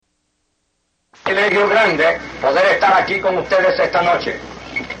privilegio grande poder estar aquí con ustedes esta noche.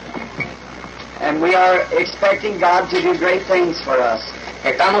 And we are expecting God to do great things for us.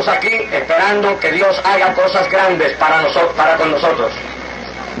 Estamos aquí esperando que Dios haga cosas grandes para con nosotros.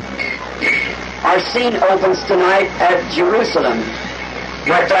 Our scene opens tonight at Jerusalem.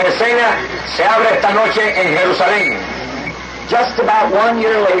 Nuestra escena se abre esta noche en Jerusalén. Just about 1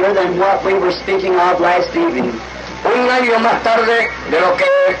 year later than what we were speaking of last evening. Un año más tarde de lo que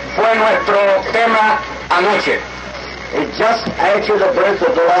fue nuestro tema anoche. It's just after the birth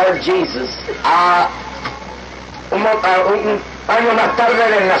of the Lord Jesus. Un año más tarde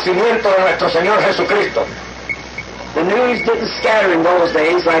del nacimiento de nuestro Señor Jesucristo. The news didn't scatter in those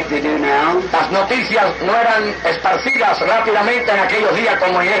days like they do now. Las noticias no eran esparcidas rápidamente en aquellos días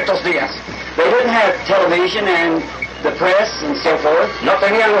como en estos días. They didn't have television and the press and so forth. No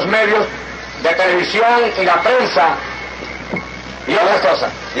tenían los medios de televisión y la prensa y otras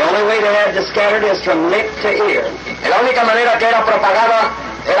cosas. The only way they had to scatter it is from lip to ear. La única manera que era propagada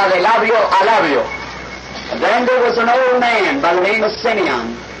era de labio a labio. And then there was an old man by the name of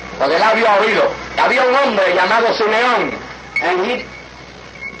Simeon. O de labio a oído. Había un hombre llamado Simeón. And he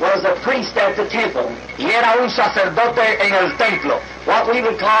was a priest at the temple. Y era un sacerdote en el templo. What we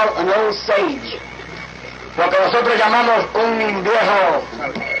would call an old sage. Lo que nosotros llamamos un viejo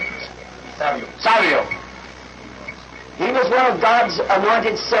sabio. He was one of God's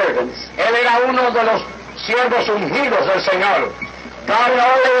anointed servants. Él era uno de los siervos ungidos del Señor. God in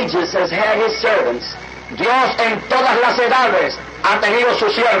all ages has had his servants. Dios en todas las edades ha tenido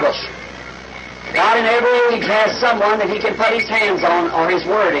sus siervos. God in every age has someone that he can put his hands on or his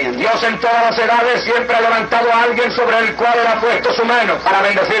word in. Dios en todas las edades siempre ha levantado a alguien sobre el cual él ha puesto su mano para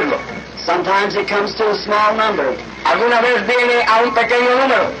bendecirlo. Sometimes it comes to a small number. Alguna vez viene a un pequeño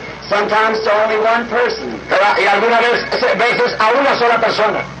número. Sometimes to only one person. Y algunas veces a una sola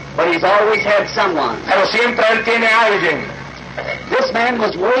persona. But he's always had someone. Pero siempre él tiene a alguien. This man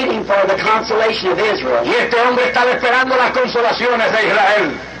was waiting for the consolation of Israel. Y este hombre estaba esperando las consolaciones de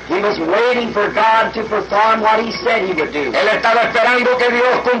Israel. He was waiting for God to perform what he said he would do. Él estaba esperando que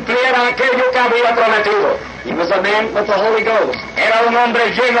Dios cumpliera aquello que había prometido. He was a man with the Holy Ghost. Era un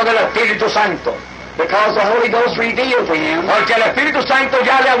hombre lleno del Espíritu Santo. Because the Holy Ghost revealed to him porque el Espíritu Santo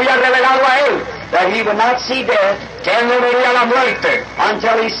ya le había revelado a él that he would not see death que él no vería la muerte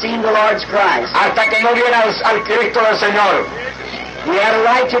until he seen the Lord's Christ. hasta que no viera al Cristo del Señor. He had a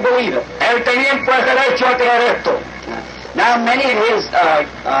right to believe it. Él tenía pues derecho a creer esto. Now many of his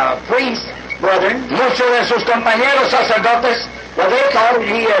priests, brethren, muchos de sus compañeros sacerdotes, well, they thought that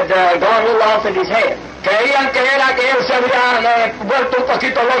he had gone a little off in his head. Creían que era que él se había vuelto un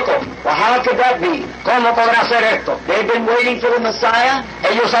poquito loco. Well, how could that be? ¿Cómo podrá ser esto? They've been waiting for the Messiah.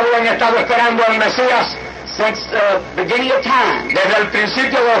 Ellos habían estado esperando al Mesías since the beginning of time. Desde el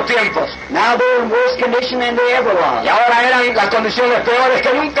principio de los tiempos. Now they're in worse condition than they ever was. Y ahora eran las condiciones peores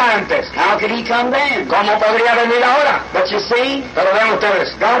que nunca antes. How could he come then? ¿Cómo podría venir ahora? But you see, pero vean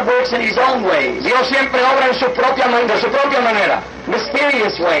ustedes, God works in his own ways. Dios siempre obra en de su propia manera.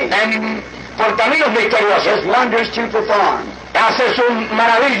 Mysterious ways. Por caminos misteriosos. Has wonders to perform. Hace sus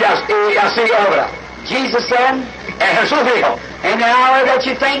maravillas y así obra. Jesus said, Jesús dijo, in the hour that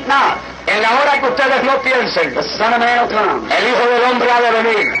you think not, en la hora que ustedes no piensen, the Son of Man will come. El Hijo del Hombre ha de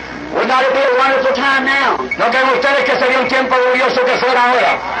venir. Would not it be a wonderful time now? ¿No creen ustedes que sería un tiempo glorioso que fuera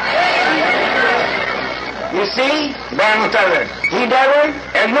ahora? You see, vean ustedes, he never,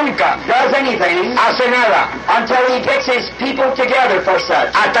 él nunca does anything, hace nada, until he gets his people together for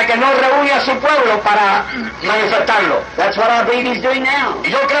such. Hasta que no reúne a su pueblo para manifestarlo. That's what I believe he's doing now.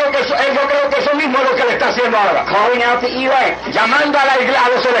 Yo creo que eso mismo es lo que le está haciendo ahora. Calling out the elect, llamando a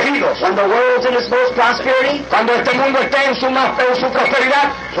los elegidos. When the world's in its most prosperity, cuando este mundo esté en su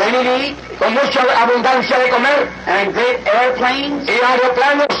prosperidad, plenty to eat, con mucha abundancia de comer, and great airplanes, y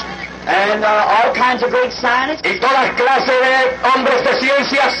aeroplanos, and all kinds of great scientists, y todas clases de hombres de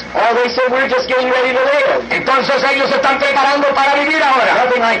ciencias. Oh, they say we're just getting ready to live. Entonces ellos se están preparando para vivir ahora.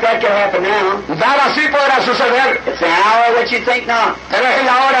 Nothing like that can happen now. Nada así podrá suceder. It's the hour that you think not. Pero es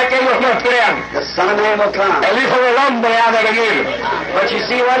la hora que ellos no crean. The Son of Man will come. El Hijo del Hombre ha de venir. But you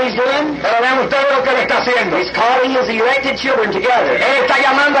see what he's doing? Pero vean ustedes lo que le está haciendo. He's calling his elected children together. Él está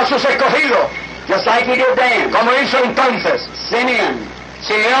llamando a sus escogidos. Just like he did then. Como hizo entonces. Simeon.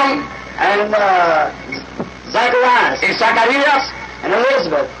 Simeón. And Zacharias. Y Zacarías. And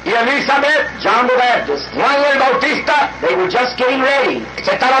Elizabeth. Y Elizabeth. John the Baptist. Juan el Bautista. They were just getting ready.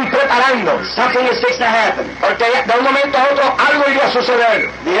 Se estaban preparando. Something is fixing to happen. Porque de un momento a otro algo iría a suceder.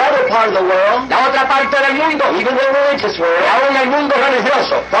 The other part of the world, La otra parte del mundo, even the religious y world, aún el mundo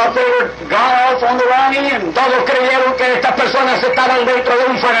religioso, thought they were gone off on the wrong end. todos creyeron que estas personas estaban dentro de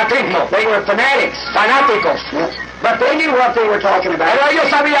un fanatismo, They were fanatics. fanáticos. But they knew what they were talking about. Pero ellos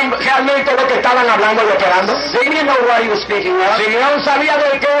sabían realmente lo que estaban hablando y operando. Simeon knew what he was speaking of, Simeón sabía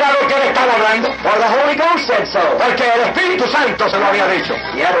de qué era lo que él estaba hablando, for the Holy Ghost said so. porque el Espíritu Santo se lo había dicho.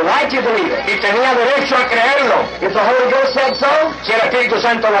 He had a right to believe it. Y tenía derecho a creerlo. If the Holy Ghost said so, Si el Espíritu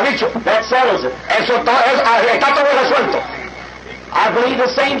Santo lo ha dicho, that settles it. está todo resuelto. I believe the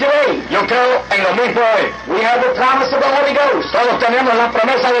same today. Yo creo en lo mismo hoy. We have the promise of the Holy Ghost. Todos tenemos la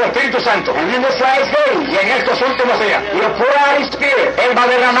promesa del Espíritu Santo. And in this last day, Y en estos últimos días, He'll pour out His Spirit. Él va a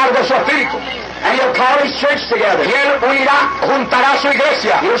derramar de su Espíritu. And He'll call His church together. Y Él juntará a su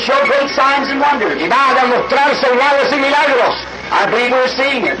iglesia. He'll show great signs and wonders. Y va a demostrar señales y milagros. I believe we're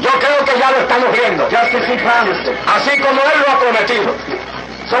seeing it, Yo creo que ya lo estamos viendo. just as He promised it. Así como Él lo ha prometido.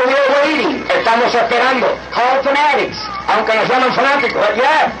 So we're waiting. Estamos esperando. Called fanatics. Aunque nos llaman fanáticos. But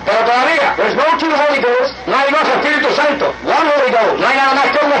yet, Pero todavía, there's no two Holy Ghosts, no hay más Espíritu Santo. one Holy Ghost. No hay nada más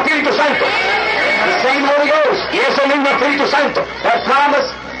que un Espíritu Santo. The same Holy Ghost Y ese mismo Espíritu Santo that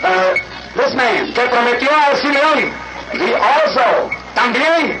promised this man. que prometió a Simeón, He also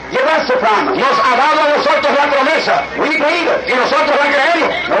también give us the promise. nos ha dado a nosotros la promesa. We believe it. Y nosotros la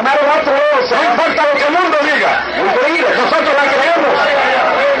creemos. No matter what the world No says, importa lo que el mundo diga. we believe it. Nosotros la creemos.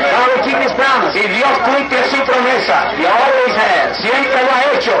 God will keep His promise. Y Dios cumple su promesa. He always has. Siempre lo ha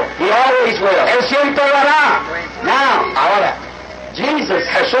hecho. He always will. Él siempre lo hará. Now, Ahora, Jesus,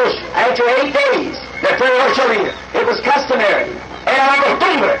 Jesús, after 8 days, después de 8 días, it was customary era la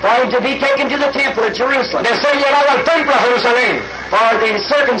costumbre for Him to be taken to the temple at Jerusalem de ser llevado al templo a Jerusalén for the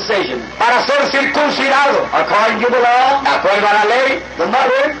circumcision. para ser circuncidado. According to the law, De acuerdo a la ley, the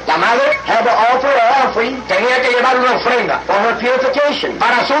mother la madre had to offer an offering tenía que llevar una ofrenda for her purification.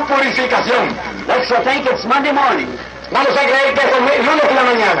 para su purificación. Let's think it's Monday morning. Vamos a creer que es el lunes por la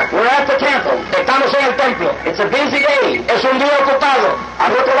mañana. We're at the temple. Estamos en el templo. It's a busy day. Es un día ocupado. I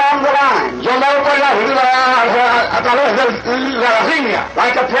look along the line, Yo veo por a través de la línea,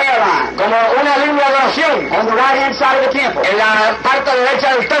 like a prayer line, como una línea de oración. on the right-hand side of the temple. En la parte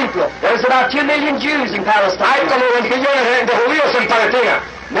derecha del templo There's about 2 million Jews in hay Palestine. como 20 millones de judíos en Palestina.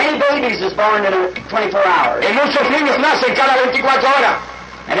 Many babies is born in 24 hours. Y muchos niños nacen cada 24 horas.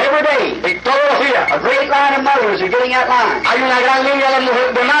 And every day, Y todos los días a great line of mothers are getting that line hay una gran línea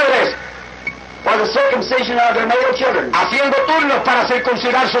de madres for the circumcision of their male children haciendo turnos para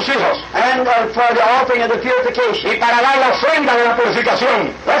circuncidar sus hijos and for the offering of the purification. y para dar la ofrenda de la purificación.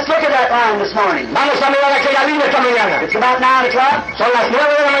 Let's look at that line this morning. Vamos a mirar aquella línea esta mañana. It's about 9 o'clock, Son las 9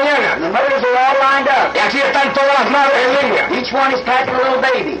 de la mañana and the mothers are all lined up. y aquí están todas las madres en línea. Each one is packing a little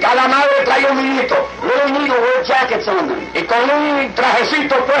baby. Cada madre trae un niñito Little needlework jackets on them. y con un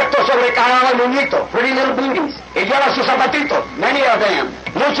trajecito puesto sobre cada niñito Pretty little booties. y lleva sus zapatitos. Many of them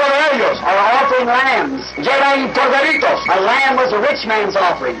Muchos de ellos are offering lambs. llevan corderitos. A lamb was a rich man's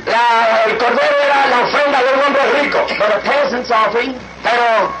offering, El cordero era la ofrenda de un hombre rico, but a peasant's offering,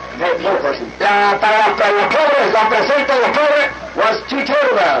 pero poor person, para los pobres, la presente de los pobres was 2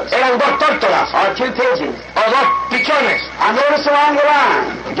 turtle doves eran 2 tórtolas or 2 pigeons. o 2 pichones. I notice along the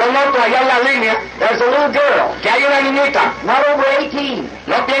line, Yo noto allá en la línea there's a little girl, que hay una niñita, not over 18,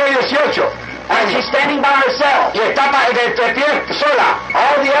 no tiene 18 and she's standing by herself. y está de pie sola.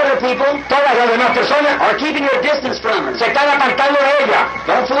 All the other people Todas las demás personas are keeping their distance from her. se están apartando de ella.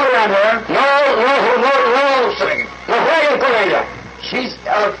 Don't fool around her. No jueguen con ella. She's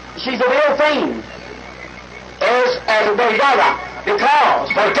of ill fame Es delgada.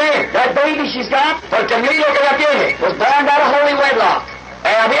 because ¿Por qué? that baby she's got Porque el niño que ella tiene was born out of holy wedlock.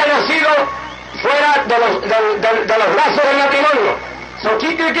 había nacido fuera de los brazos del matrimonio. So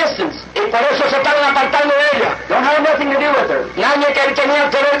keep your distance. Y por eso se estaban apartando de ella. Don't have nothing to do with her. Nadie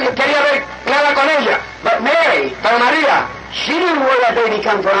quería ver nada con ella. But Mary, Pero María, she knew where that baby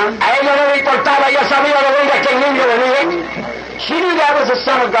come from. a ella no le importaba, ella sabía de dónde aquel niño venía. She knew that was the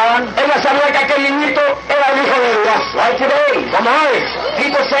Son of God. Ella sabía que aquel niñito era el hijo de Dios. Like today, Como hoy,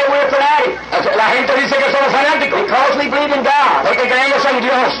 people say we're fanatics la gente dice que somos fanáticos because we believe in God, porque creemos en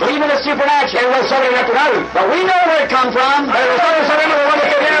Dios, believe in the supernatural. en lo sobrenatural. But we know where it come from. Pero nosotros sabemos de dónde es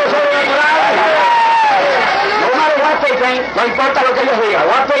que viene lo sobrenatural. No matter what they think, No importa lo que ellos digan,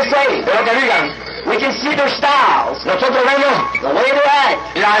 what they say, de lo que digan. we can see their styles, Nosotros vemos the way they act.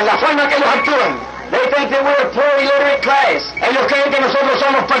 la forma que ellos actúan. They think that we're a poor illiterate class. Ellos creen que nosotros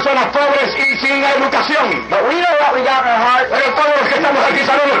somos personas pobres y sin educación. But we know what we got in our heart. Pero todos los que estamos aquí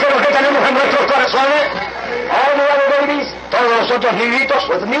sabemos que es lo que tenemos en nuestros corazones. All the other babies Todos nosotros niñitos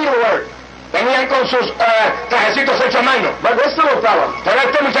with needlework. Venían con sus trajecitos hechos a mano. But this little fellow Pero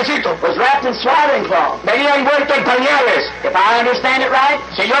este muchachito was wrapped in swaddling cloth. venía envuelto en pañales. If I understand it right,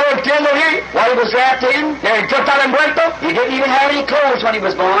 Si yo lo entiendo bien, what he was wrapped in, ¿en qué estaba envuelto? he didn't even have any clothes when he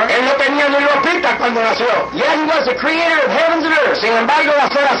was born. Él no tenía ni ropita cuando nació. Yet he was the creator of heavens and earth. Sin embargo, de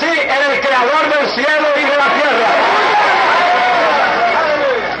ser así, era el creador del cielo y de la tierra.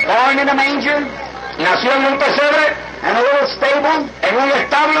 Born in a manger, Nació en un pesebre, and a little stable, en un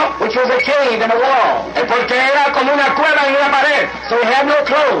establo, which was a cave in a wall. porque era como una cueva en una pared. So he had no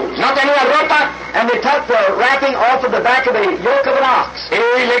clothes. No tenía ropa And they took the wrapping off of the back of the yoke of an ox.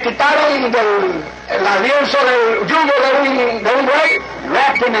 y le quitaron el lienzo del yugo de un buey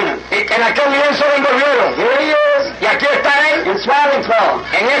Wrapped him in it. y en aquel lienzo lo envolvieron. Here he is, Y aquí está él, in swaddling cloth.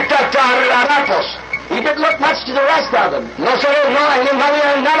 en estos harapos. He didn't look much to the rest of them, No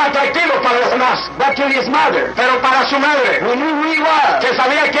había nada atractivo para los demás, but to his mother, pero para su madre, who knew who he was. que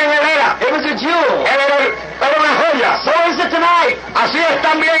sabía quién él era. It was a jewel. Él era una joya. So is it tonight. Así es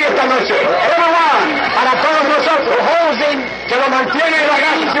también esta noche. Everyone Para todos nosotros, who holds him que lo mantiene en la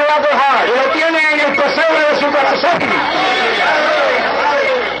in casa your other y heart. lo tiene en el pesebre de su corazón.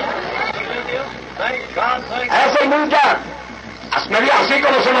 As they moved up. Así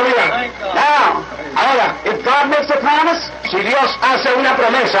como se movían. Now, Ahora, if God makes a promise, si Dios hace una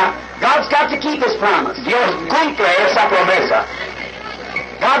promesa, God's got to keep his promise. Dios cumple esa promesa.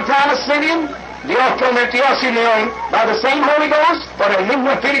 God promised Simeon Dios prometió a Simeón by the same Holy Ghost por el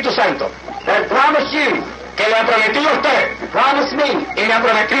mismo Espíritu Santo that promised you, que le ha prometido a usted promised me, y me ha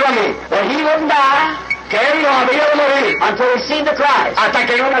prometido a mí that he wouldn't die que Él no había de morir until he seen the Christ. hasta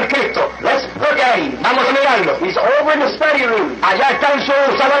que vino el Cristo. Let's look at him. Vamos a mirarlo. He's over in the study room. Allá está en su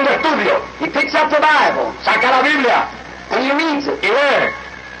salón de estudio. He picks up the Bible Saca la Biblia and he reads it. y lee.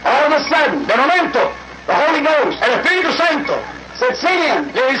 All of a sudden, De momento, the Holy Ghost el Espíritu Santo said,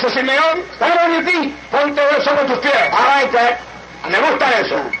 Simeon, le dice: Simeón, stand on your feet. ponte sobre tus pies. I like that. Me gusta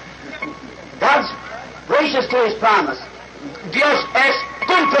eso. God's gracious to his promise. Dios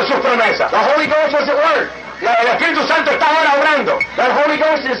cumple sus promesas. The Holy Ghost was at work. El Espíritu Santo está ahora obrando. That Holy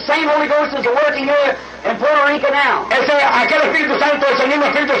Ghost is the same Holy Ghost is working here in Puerto Rico now. Aquel Espíritu Santo es el mismo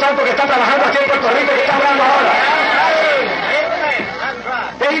Espíritu Santo que está trabajando aquí en Puerto Rico y que está hablando ahora.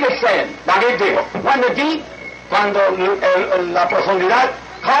 David said, David dijo, when the deep cuando la profundidad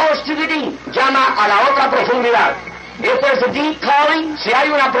calls to the deep, llama a la otra profundidad. if there's a deep calling, Si hay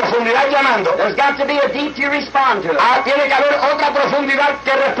una profundidad llamando, there's got to be a deep to respond to it. tiene que haber otra profundidad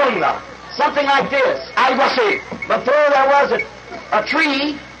que responda. Something like this. Algo así. Before there was a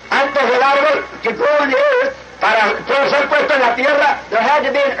tree Antes del árbol, to grow in the earth, para ser puesto en la tierra, there had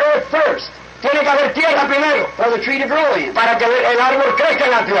to be an earth first tiene que haber tierra primero, for the tree to grow in. para que el árbol crezca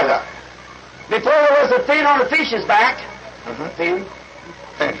en la tierra. Before there was a fin on a fish's back,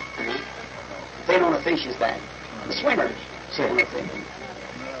 fin on a fish's back, the swimmers. Sí. on a fin.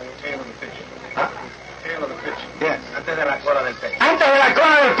 ¿Ah? Bien. Antes de la cola del pez. Antes de la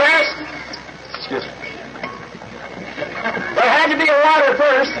cola del pez, There had to be a water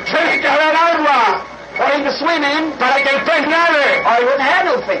first tiene que haber agua for him to swim in, para que el pez nade, or he wouldn't have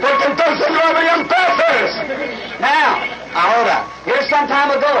no fish. porque entonces no habrían peces. Now, Ahora, here's some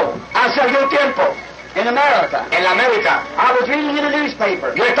time ago, hace algún tiempo, in America, en América, I was reading in a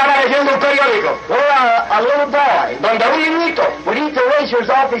newspaper yo estaba leyendo un periódico where a little boy donde un niñito would eat the erasers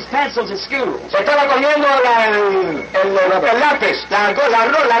off his pencils at school. se estaba comiendo el lápiz, la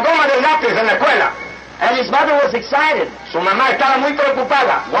goma del lápiz en la escuela. And his mother was excited. Su mamá estaba muy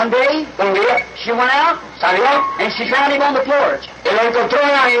preocupada. One day, Un día she went out salió and she found him on the porch, y lo encontró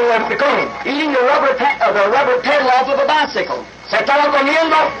en el balcón. eating the rubber pedal off of a bicycle. Se estaba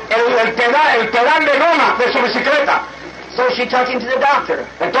comiendo el pedal de goma de su bicicleta. So she took him to the doctor,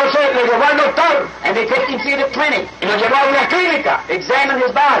 Entonces le llevó al doctor and they took him to the clinic, y lo llevó a una clínica. examined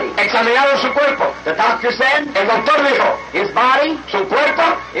his body. Examinaron su cuerpo. The doctor said El doctor dijo, his body su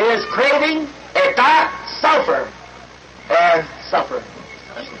cuerpo is craving está sulfur. Sulfur.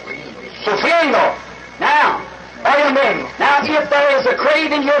 sufriendo. Now, Oigan bien, now if there is a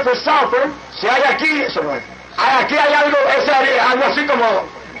craving here for sulfur, si hay aquí algo, algo así como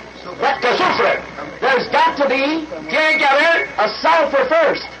que sufre. there's got to be Tiene que haber a sulfur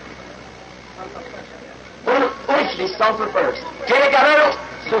first. un Be sulfur first. tiene que haber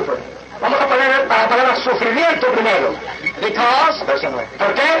Sulfur. vamos a poner para la palabra sufrimiento primero. Because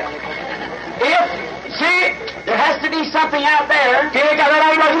 ¿Por qué? Si there has to be something out there tiene que haber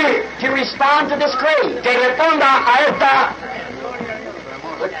algo allí to respond to this crave. que responda a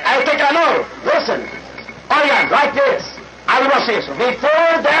este clamor. Listen, Oigan, like this. algo así eso.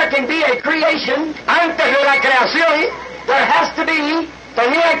 Before there can be a creation, Antes de la creación there has to be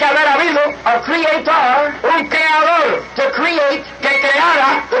tenía que haber habido a creator un creador to create que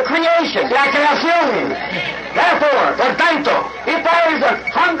creara the creation. la creación. Therefore, Por tanto, if there is a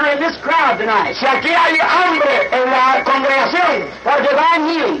hunger in this crowd tonight si aquí hay hambre en la congregación for divine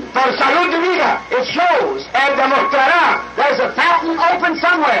healing, por salud divina, it shows Él demostrará there's a fountain open que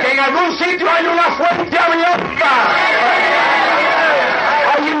somewhere. en algún sitio hay una fuente abierta.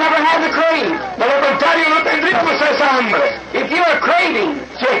 Or you never had the crave. De lo contrario, no tendríamos esa hambre. If you are craving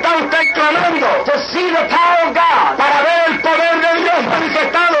Si está usted clamando to see the power of God, para ver el poder de Dios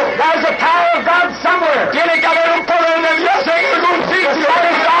manifestado, there's a power of God somewhere. tiene que haber un poder de Dios en algún sitio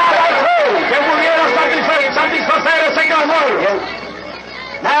que pudiera satisfacer ese clamor.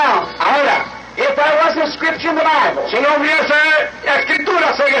 Now, Ahora, if there wasn't a scripture in the Bible si no hubiese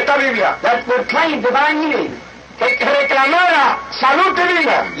escrituras en esta Biblia that would claim divine healing, que reclamara salud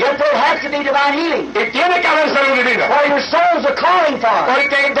divina, yet there has to be divine healing. y tiene que haber salud divina, For your souls are calling for it.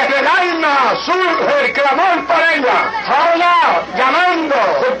 porque desde el alma surge el clamor por ella, Calling out. llamando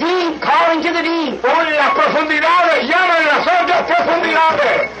The deep, calling to the deep. por las profundidades, llaman las otras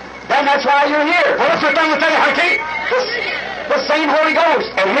profundidades. Then that's why you're here. Por eso están ustedes aquí. The same Holy Ghost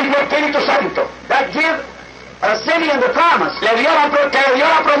El mismo Espíritu Santo that give Simeon the promise que le dio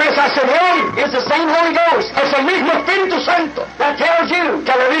la promesa a Simeón, is the same Holy Ghost es el mismo Espíritu Santo that tells you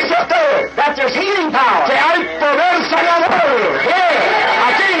que le dice a usted that there's healing power. que hay poder sanador.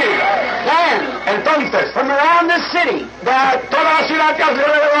 Aquí. Then, Entonces, from around this city, de toda la ciudad que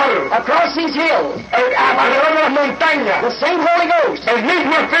alrededor, across these hills, alrededor de las montañas, the same Holy Ghost el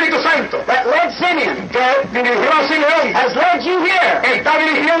mismo Espíritu Santo that led Simeon que dirigió a Simeón has led you here. está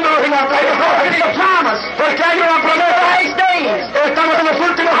dirigiéndolos en la It's a promise. porque hay una promesa. Last days, Estamos en los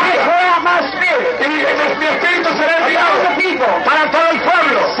últimos I días pour out my spirit y mi Espíritu será upon enviado the people. para todo el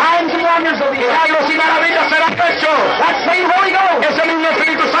pueblo. Signs and wonders will be done. Milagros y maravillas serán hechos. That same Holy Ghost Ese mismo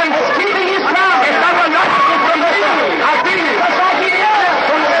Espíritu Santo is keeping His promise. está guardando su promesa a ti, Just like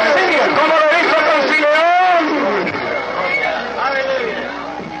He did como lo hizo con Simeón.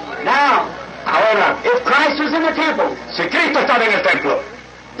 Now, Ahora, if Christ was in the temple, si Cristo estaba en el templo,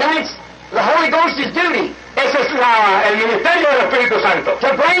 then it's the Holy Ghost's duty ese es el ministerio del Espíritu Santo, to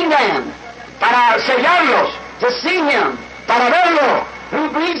bring them para sellarlos, to see Him para verlo, who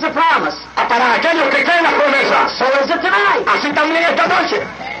believes the promise. para aquellos que creen las promesas. So is it tonight. Así también esta noche,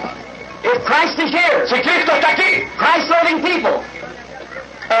 If Christ is here, si Cristo está aquí, Christ-loving people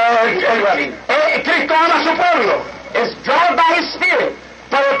Cristo ama a su pueblo. is drawn by His Spirit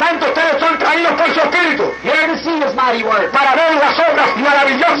Por lo tanto, ustedes son traídos por su Espíritu here to see His mighty work. para ver las obras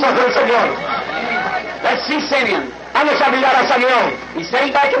maravillosas del Señor. Let's see Simeon. Vamos a mirar a Simeón. He's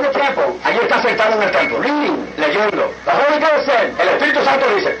sitting back in the temple, Allí está sentado en el templo, reading. leyendo. The Holy Ghost said, El Espíritu Santo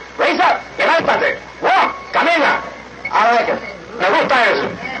dice, raise up. levántate, walk, camina. I like it. Me gusta eso.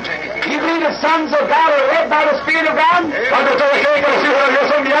 You believe the sons of God are led by the Spirit of God? Cuando ustedes creen que los hijos de Dios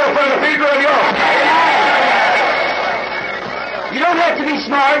son guiados por el Espíritu de Dios. You don't have to be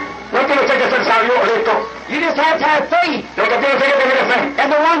smart. No tiene usted que ser sabio o listo. You just have to have faith Lo que tiene usted que tener es fe. in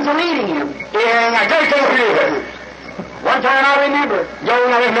the ones leading Him. Y en aquel que nos dirige. One time I remember, Yo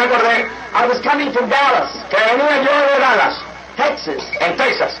una vez me acordé I was coming from Dallas, que venía yo de Dallas, Texas. en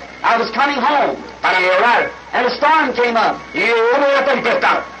Texas, I was coming home, para mi hogar. and a storm came up, Y hubo una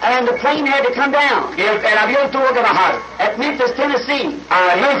tempestad. and the plane had to come down Y el avión tuvo que bajar at Memphis, Tennessee,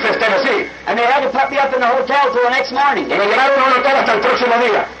 a Memphis, Tennessee. and they had to put me up in the hotel till the next morning. Y me llevaron a un hotel hasta el próximo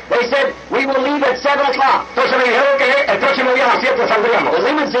día. They said, we will leave at 7 o'clock. Entonces me dijeron que el próximo día a las 7 saldríamos. The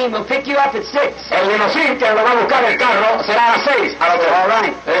limousine will pick you up at 6. El limosín que lo va a buscar el carro será a las 6. All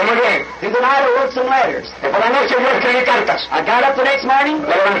right. Muy bien. Through the night I wrote some letters. Y por la noche yo escribí cartas. I got up the next morning,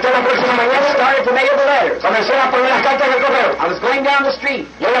 Me levanté la próxima and mañana, started to mail the letters. comencé a poner las cartas en el correo. I was going down the street.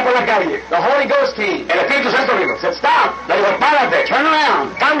 Yo iba por la calle. The Holy Ghost came. El Espíritu Santo vino. Said, stop. Le digo, párate, Turn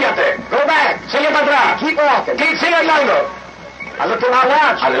around. cámbiate, Go back. sigue para atrás, Keep walking. sigue andando. I looked at my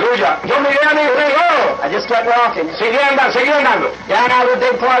watch. Aleluya. Yo miré a mi reloj. I just kept walking. Seguí andando. Down out of the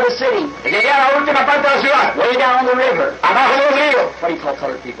big part of the city. Y llegué a la última parte de la ciudad. Way down the river. Abajo de un río. What do you call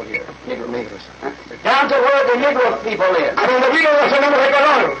colored people here? Negros. Huh? Down to where the Negro people live. A donde vino los hermanos de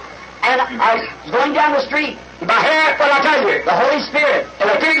color. And I was going down the street. Bajé por la calle. The Holy Spirit El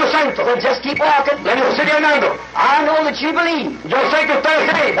Espíritu Santo. said, just keep walking. Le dijo, sigue andando. I know that you believe Yo sé que ustedes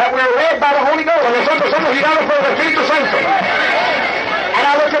creen that we're led by the Holy que Ghost. nosotros somos guiados por el Espíritu Santo. And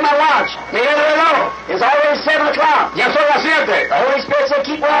I looked at my watch. Miré el reloj. It's already 7 o'clock. Ya son las 7. The Holy Spirit said,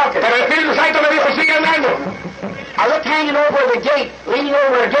 keep walking. Pero el Espíritu Santo me dijo, sigue andando. I looked hanging over the gate, leaning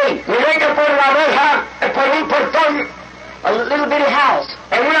over a gate, Miré que por la reja, por un portón, a little bitty house.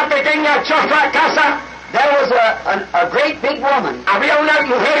 en una pequeña choza, casa, there was a great big woman, había una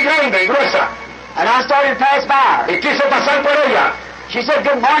mujer grande y gruesa, and I started to pass by her. y quise pasar por ella. She said,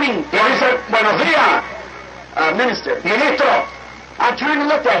 "Good morning, Y dice, buenos días, minister." ministro. I turned and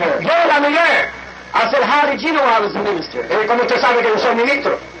looked at her. Yo la miré. I said, "How did you know I was a minister?" ¿Cómo usted sabe que yo soy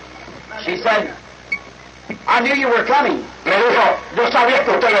ministro? She said, "I knew you were coming." Me dijo, yo sabía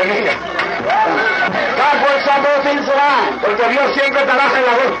que usted venía. God works on both ends of the line. Porque Dios siempre trabaja en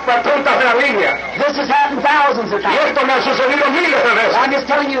las dos puntas de la línea. This has happened thousands of Y times. esto me ha sucedido miles de veces. I'm just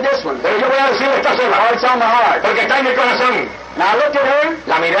telling you this one. Pero yo voy a decir esta Oh, sola, it's on my heart. porque está en mi corazón. And I looked at her.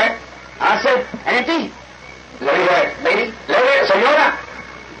 La miré, I said, "Auntie, le dije, lady, señora,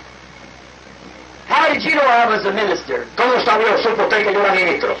 how did you know I was a minister?" ¿cómo sabía, supo usted que yo era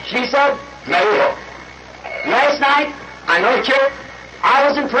ministro? She said, Me dijo, "Last night anoche I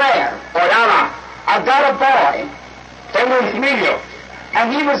was in prayer. oraba, I've got a boy, tengo un niño,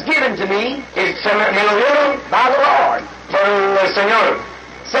 and he was given to me y me lo dieron by the Lord." por el Señor.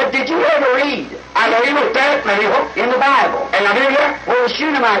 Said, "Did you ever read ¿Ha leído usted, me dijo, in the Bible en la Biblia, where the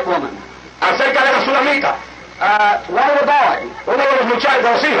Shunammite woman, acerca de la Sulamita, one of the boys, uno de los muchachos,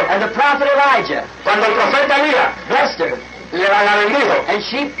 de los hijos, and the prophet Elijah cuando el profeta Elías blessed her, la bendijo, and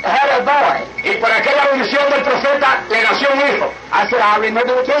she had a boy?" y por aquella bendición del profeta le nació un hijo? I said, "I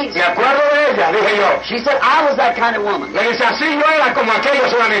remember the case." Me acuerdo de ella, dije yo. She said, "I was that kind of woman. Le dice, así yo era como aquella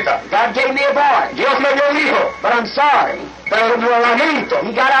Sulamita. God gave me a boy, Dios me dio un hijo, but I'm sorry. pero lo lamento,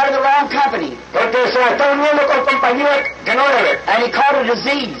 He got out of the wrong company, porque se está uniendo con compañía que no debe. and he caught a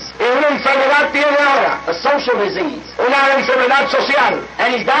disease, Y una enfermedad tiene ahora, a social disease, una enfermedad social.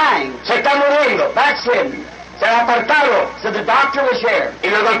 and he's dying, Se está muriendo, backslidden." se ha apartado. So the doctor was here Y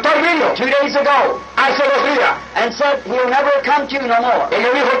el doctor vino 2 days ago hace 2 días and said he'll never come to no more. y me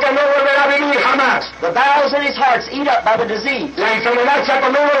dijo que no volverá a vivir jamás. The bowels in his heart's eat up by the disease, La enfermedad se ha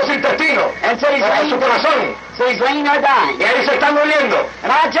comido los intestinos, and said he's en su laying, corazón, so he's laying there dying. y ahí se está muriendo.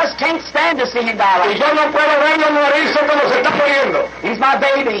 And I just can't stand to see him die Y like yo no puedo verlo morirse como se está muriendo. He's my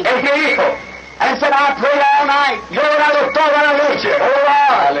baby. Es mi hijo. And said, "I prayed all night. Yo he orado toda la noche. Oh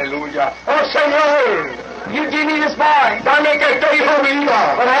Lord, Aleluya. Oh Señor, you give me this boy. dame que este hijo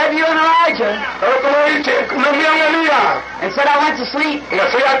viva. But I have you and Elijah." Pero como dice, me envían Elías. And said, "I went to sleep. Y me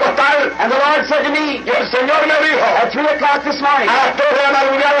fui a acostar. And the Lord said to me Y el Señor me dijo, at 3 o'clock this morning, a las 3 de la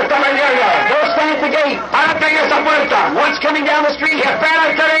madrugada esta mañana, go stand at the gate. párate en esa puerta. One's coming down the street. Y espera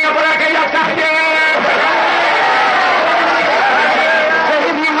el que venga por aquella calle. Said,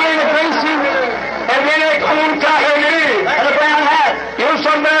 "If you wearing a gray suit Él viene con un traje gris and a brown hat." y un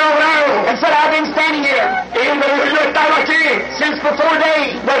sombrero blanco. And said, "I've been standing here Y me dijo, yo estaba aquí since before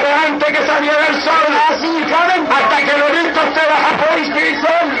day. desde antes que saliera el sol I see you coming. hasta que lo he visto usted bajar. Holy Spirit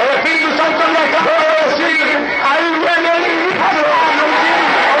said, El Espíritu Santo me acabó de decir, ahí viene el hijo.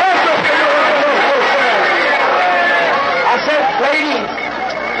 Eso es que yo conozco a usted. I said, "Lady,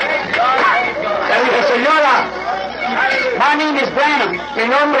 Le dije, señora, my name is Branham. mi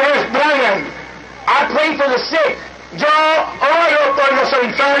nombre es Brian. I pray for the sick. Yo oro por los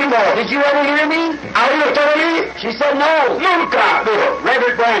enfermos. Did you ever hear me?" ¿Ha oído usted de mí? She said, "No. Nunca, dijo.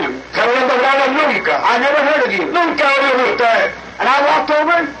 Reverend Branham, Reverendo Branham, nunca. I never heard of you." Nunca he oído de usted. And I walked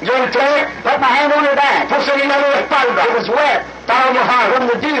over, Yo entré, put my hand on her back. puse mi mano en la espalda. It was wet Estaba mojado from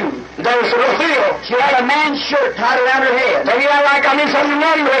the dew. del rocío. She had a man's shirt tied around her head. Tenía la camisa de un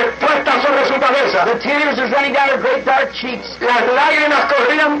hombre puesta sobre su cabeza. The tears was running down her great dark cheeks. Las lágrimas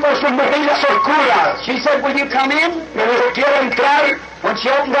corrían por sus mejillas oscuras. She said, "Will you come in?" Me dijo, quiero entrar. When she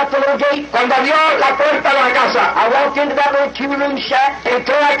opened up the little gate, Cuando abrió la puerta de la casa, I walked into that little 2-room shack.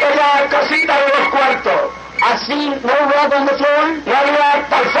 entré a aquella casita de 2 cuartos. I seen no rug on the floor, No había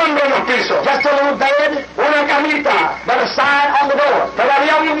alfombra en los pisos. just a little bed, Una camita. but a sign on the door. Pero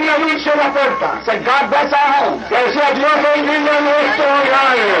había un anuncio en la puerta. Said, "God bless our home." Que decía, Dios bendiga nuestro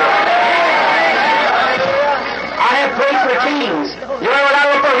hogar. I have prayed for kings, Yo he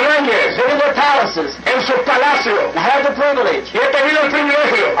orado por reyes live in their palaces, en sus palacios. and have the privilege Y he tenido el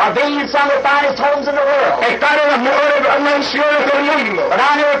privilegio of being in some of the finest homes in the world. de estar en las mejores mansiones del mundo. But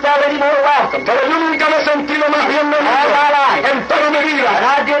I never felt any more welcome. Pero yo nunca me he sentido más bienvenido All my life. en toda mi And vida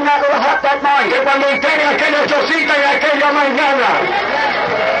I did that little hut that morning. que cuando entré en aquella chocita en aquella mañana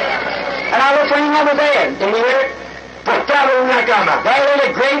And I looked in on the bed. y miré postrado en una cama. There lay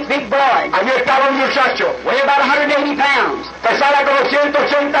a great big boy, Allí estaba un muchacho, weighed about 180 pounds. pesaba como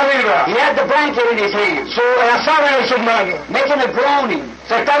 180 libras, He had the blanket in his hand, la sábana en sus manos. making a groaning.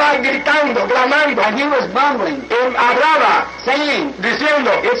 Se estaba gritando, clamando, And he was mumbling, y hablaba, saying,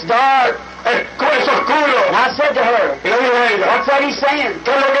 diciendo, "It's dark." es oscuro. And I said to her, Y le dije a ella, "What's that he's saying?"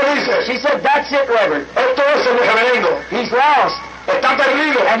 ¿qué es lo que dice? She said, "That's it, Reverend. Esto es el reverendo. He's lost. está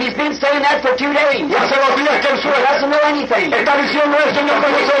perdido. And he's been saying that for 2 days. Y hace 2 días que él He doesn't know anything. está diciendo eso, no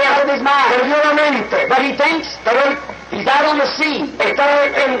conoce He's out of his mind. perdió la mente. But he thinks Pero él he's out on the sea. está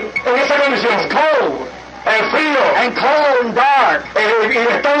en esa condición. It's cold Frío. and cold and dark. Y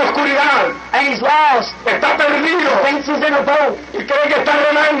está en oscuridad. And he's lost. Está perdido. Thinks he's in a boat. Y cree que está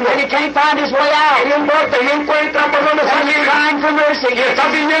remando. And he can't find his way out. En un bote y no encuentra por dónde And he's salir. crying for mercy. Y está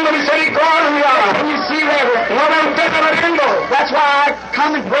pidiendo misericordia. And you see, Reverend, No ve usted remando. that's why I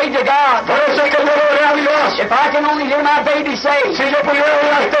come and pray to God. Por eso es que yo le oré a Dios. If I can only hear my baby say, Si yo pudiera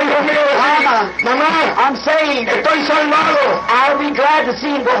oír a este hijo mío decir, mamá, I'm saved, estoy salvado. I'll be glad to see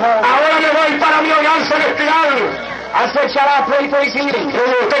him go home. Ahora me voy para mi hogar celestial. I said, shall I pray for his healing?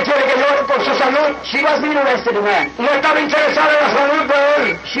 ¿Usted quiere que yo ore por su salud? She wasn't interested in that. No estaba interesada en la salud de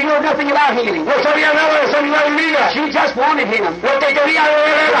él. She knew nothing about healing. No sabía nada de sanidad y vida. She just wanted him. Lo que quería de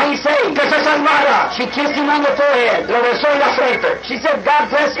él era He saved. que se salvara. She kissed him on the forehead. Lo besó en la frente. She said, God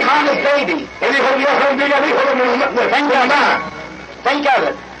bless Mama's baby. Y dijo, Dios bendiga al hijo de mi mamá. Think of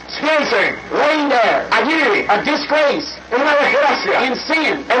it. Piensen, Laying there, allí, a disgrace, una desgracia, in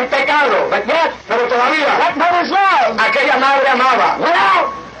sin. en pecado. But yet, Pero todavía, that mother's love aquella madre amaba. went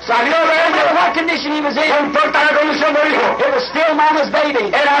out. Salió de No matter ella. what condition he was No in, importa la condición del hijo. it was still Mama's baby.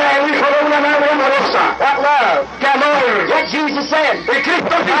 Era el hijo de una madre amorosa. What love? ¡Qué amor! Yet Jesus said, Y Cristo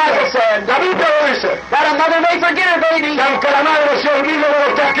the Bible dice, said, la Biblia lo dice, that a mother may forget her baby, que aunque la madre se olvide de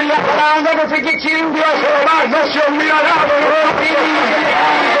lo que ha criado, but I'll never forget you. Dios Jehová no se olvidará de lo que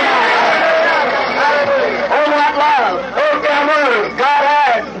Oh, what love ¡Oh, qué amor! God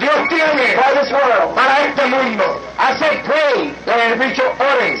had Dios tiene for this world. para este mundo. I said, pray, Le he dicho,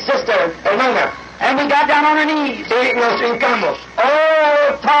 oren, sister. hermana, And we got down on our knees. y nos hincamos.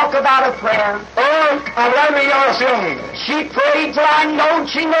 Oh, talk about a prayer. Oh, hablar de oración. She prayed till I know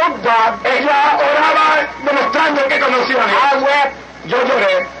she knew God. Ella oraba demostrando que conocía a Dios. I wept. Yo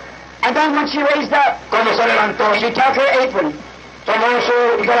lloré. And then when she raised up, Cuando se levantó, she took her apron, tomó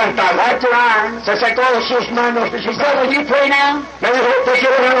su delantal, wiped her arms. se secó sus manos y She sus said, will you pray now? Me dijo, ¿usted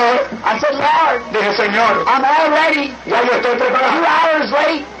quiere orar? I said, Lord, Dije, Señor, I'm all ready. ya yo estoy 2 preparado. hours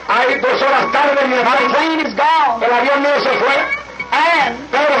late. Hay 2 horas tarde, mi My hermano. plane is gone. El avión mío se fue. And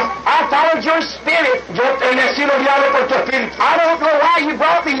Pero I followed your spirit. yo he sido guiado por tu espíritu. I don't know why you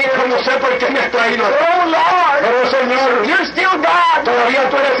brought me here. Yo no sé por qué me has traído. Oh, Lord, Pero Señor, you're still God. todavía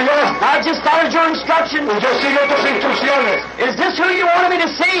tú eres Dios. I just followed your instructions. Y yo sigo tus instrucciones. Is this who you wanted me to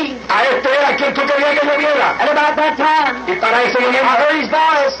see? A este era quien tú querías que yo viera. And about that time, Y para ese I momento, heard his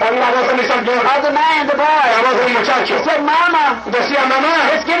voice oí la voz de mi Señor. of the man, the La boy. voz del muchacho. He said, Mama, Decía,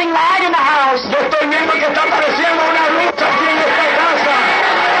 mamá, it's getting light in the house. yo estoy viendo que está apareciendo una luz aquí en esta casa.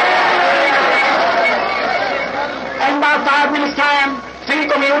 And about 5 minutes time,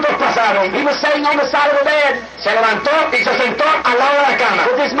 5 minutos pasaron. he was sitting on the side of the bed Se levantó y se sentó al lado de la cama.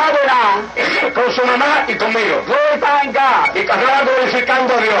 with his mother and I, Con su mamá y conmigo. glorifying God. Y estaba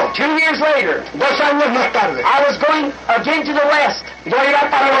glorificando a Dios. 2 years later, 2 años más tarde, I was going again to the west. yo iba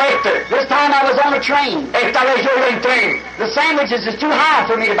para el oeste. This time I was on a train. Esta vez yo iba en tren. The sandwiches is too high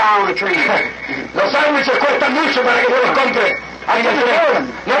for me to buy on a train. Los sándwiches cuestan mucho para que yo los compre. I can't afford them.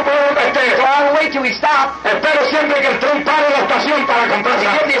 No puedo So I'll wait till we stop Espero siempre que el tren pare en la estación para and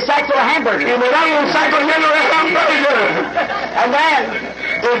comprarla. give me a sack full of Y hamburgers. me dan un saco lleno de hamburguesas. And then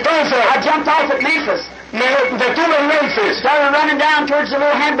Entonces, I jumped off at Memphis, me detuve en Memphis. started running down towards the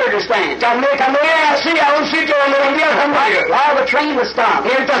little hamburger stand. Caminé así a un sitio donde vendían hamburguesas. While the train was stopped,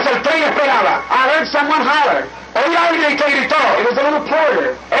 Mientras el tren esperaba, I heard someone holler. oí a alguien que gritó. It was a little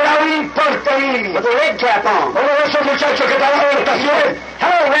porter Era un porterín. with a red cap on. Uno de esos muchachos que trabajan en la estación.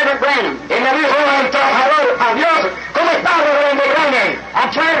 Hello, Reverend Branham. Y me dijo al trabajador, adiós, ¿cómo estás, reverendo Branham? I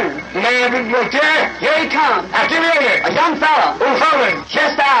turned. Me volteé. Here he comes, Aquí viene a young fella, un joven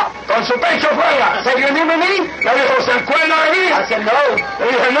chest out. con su pecho fuera. I said, you remember me? Me dijo, ¿se acuerda de mí? I said, no. Le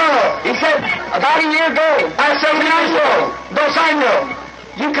dije, no. He said, about a year ago, Hace un año, 2 años,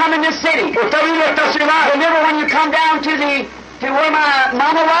 you come in this city. usted vino a esta ciudad. Remember when you come down to where my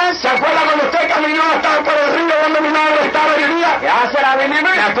mama was? ¿Se acuerda cuando usted caminó hasta por el río donde mi madre estaba y vivía? Yeah, I said, I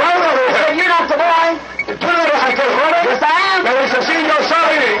remember. ¿Me acuerdo? Le He dije, said, you're not the boy. ¿tú no eres aquel joven? Yes, I am. Me dice, sí, yo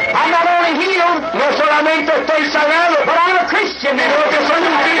soy. I'm not only healed, No solamente estoy sanado, but I'm a Christian now. sino que soy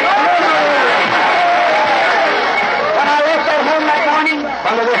un cristiano. When I left that home that morning,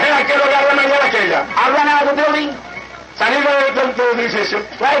 Cuando dejé aquel hogar la mañana aquella, I ran out of the building, salí del edificio,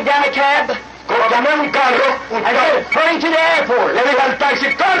 flagged down a cab, llamé un carro, and said, hurry to the airport. le dije al taxi,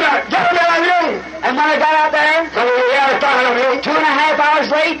 corra, llévame al avión. And when I got out there, Cuando llegué a estar en el avión, 2.5 hours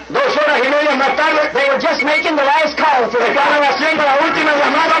late, 2 horas y media más tarde, they were just making the last call for the estaban car. haciendo la última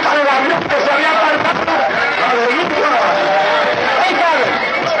llamada para el avión que se había apartado. ¡Aleluya!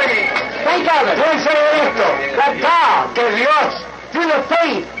 of it. Piense en esto, That God, que Dios, through the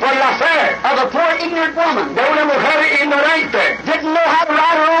faith por la fe of a poor ignorant woman, de una mujer ignorante, didn't know how to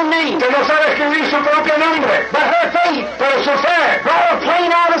write her own name, que no sabe escribir su propio nombre, but her faith pero su fe brought a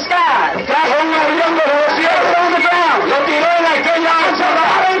plane out of the sky, trajo un avión de los cielos, on the ground, lo tiró en aquella ancha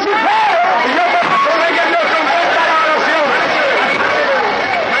and she prayed. y yo con ella Dios contesta la oración.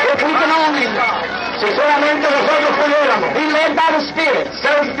 If we can only Si solamente nosotros pudiéramos be led by the Spirit.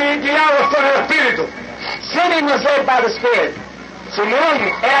 ser guiados por el Espíritu. Simeon was led by the Spirit. Simeón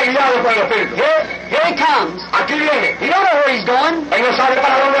era guiado por el Espíritu. Here he comes. Aquí viene. He don't know where he's going. Él no sabe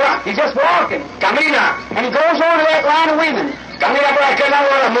para dónde va. He's just walking. Camina. And he goes over to that line of women. Camina por aquel lado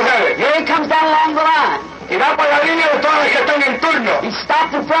de las mujeres. Here he comes down along the line. Y va por la línea de todas las que están en turno. He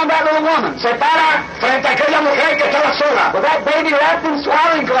stopped in front of that little woman. Se para frente a aquella mujer que estaba sola. With that baby wrapped in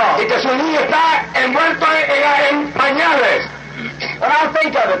swaddling cloth. Y que su niño está envuelto en pañales. When I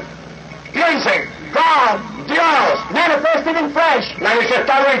think of it, Piensen. God, Dios, manifested in flesh,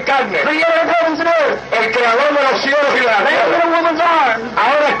 manifestado en carne. creator of heavens and earth, El creador de los cielos y de la laid in tierra. a woman's arms,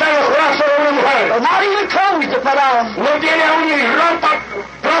 Ahora está en los brazos de una mujer. not even clothes to put on, No tiene aún ni ropa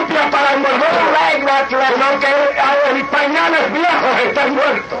propia para no envolver, rag wrapped around. sino que en pañales viejos está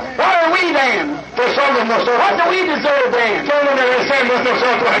envuelto. What are we then? ¿Qué somos What nosotros? do we deserve then? ¿Qué no merecemos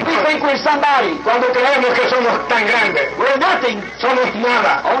nosotros? We think we're somebody. Cuando creemos que somos tan grandes, We're nothing. somos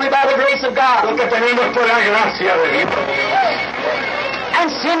nada. Only by the grace of Lo God. que tenemos por la gracia de Dios. And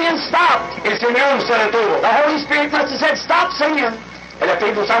Simeon stopped. Y Simeón se detuvo. The Holy Spirit must have said, stop, Simeon. El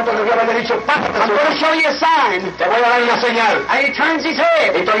Espíritu Santo le dio haberle dicho, I'm going to show you a sign. te voy a dar una señal. And he turns his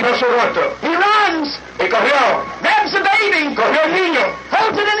head. Y tomó su rostro. He runs, Y corrió. grabs the baby, Cogió el niño.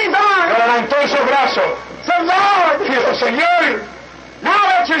 holds it in his Lo arms. levantó en sus brazos. Said, Lord, Y dijo, Señor, now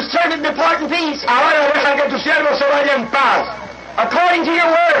let your servant depart in peace, ahora deja que tu siervo se vaya en paz. according to your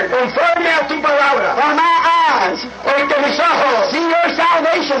word. Conforme a tu palabra. For my eyes Porque mis ojos see your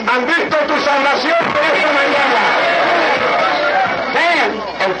salvation. han visto tu salvación de esta mañana. Then,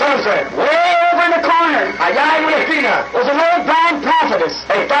 Entonces, way over in the corner, allá en una esquina, was an old blind prophetess.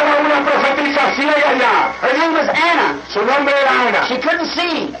 estaba una profetisa ciega allá. Her name was Anna. Su nombre era Ana. She couldn't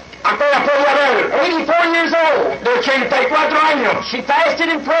see. Apenas podía ver. 84 years old. De 84 años. She fasted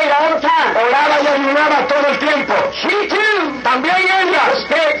and prayed all the time. Oraba y ayunaba todo el tiempo. She too, También ella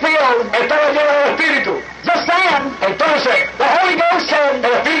Spirit-filled. estaba llena del Espíritu. Just then, Entonces, the Holy Ghost said,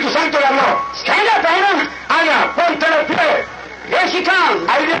 el Espíritu Santo le habló. stand up, Anna. Ana, ponte de pie. Here she comes.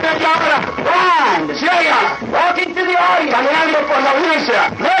 Ahí viene ella ahora. Blind. Ciega. Walking through the audience. Caminando por la audiencia.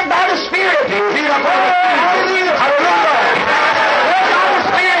 Led by the Spirit. Dirigida por el Espíritu. Aleluya. Led by the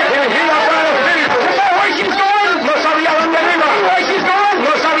Spirit. Dirigida por el Espíritu. Didn't know where she was going. No sabía dónde iba. Where she's going.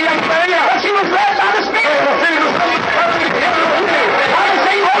 No sabía dónde iba. But she was led by the El Spirit. Espíritu Santo estaba dirigiendo By the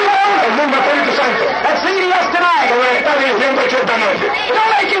same Holy Ghost el mismo Espíritu Santo. that's leading us tonight. Que nos está dirigiendo esta noche. Don't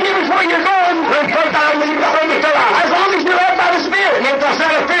make you difference where you're going. No importa dónde usted va. As long as you're led by the Spirit. Mientras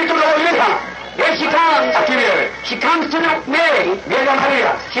el Espíritu lo dirija. Here she comes. Aquí viene. She comes to Mary. Viene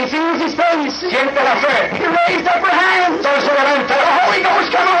María. She feels his face. Siente la fe. She raised up her hands. Entonces levanta. The Holy Ghost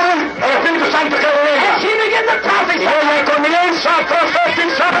come on. El Espíritu Santo que lo diga. And she began to Y prophesy. ella comienza a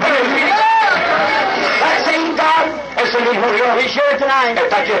profetizar. That same God Ese mismo Dios is here tonight.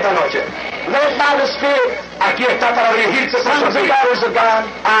 está aquí esta noche. Led by the Spirit. Aquí está para dirigirse por Sons sus and hijos. daughters of God.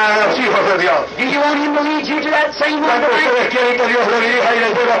 A los hijos de Dios. Do you want Him to lead you to that same one Cuando tonight? ustedes quieren que Dios le dirija y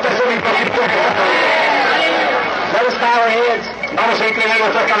les lleve hasta ese mismo sitio. Let us bow our heads. Vamos a inclinar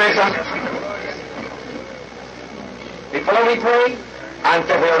nuestras cabezas. Before we pray,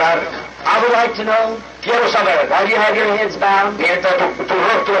 Antes de orar, I would like to know, quiero saber, while you have your heads bowed mientras tu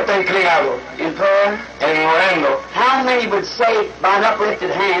rostro está inclinado, in prayer, en orando, how many would say by an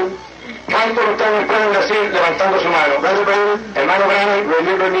uplifted hand, ¿cuántos de ustedes pueden decir levantando su mano? Brother Branham, Hermano Branham,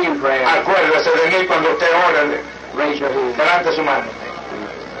 remember me in prayer. acuérdese de mí cuando usted ore, Raise your hand. levante su mano.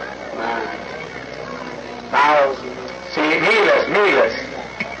 Thousands. Sí, miles.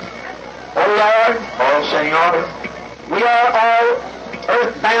 Oh Lord, Oh Señor, we are all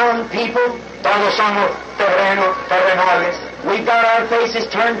earthbound people. todos somos terrenales. We've got our faces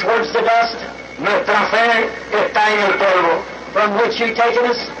turned towards the dust Nuestra fe está en el polvo, from which you've taken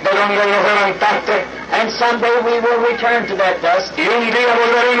us. de donde nos levantaste. And someday we will return to that dust. Y un día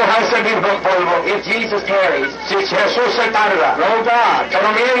volveremos a ese mismo polvo. If Jesus tarries. Si Jesús se tarda. Oh God.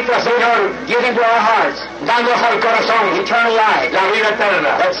 Pero mientras, Señor, Give into our hearts danos al corazón eternal life. la vida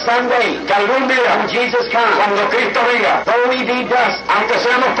eterna. That someday, Que algún día, when Jesus comes, cuando Cristo venga, though we be dust, aunque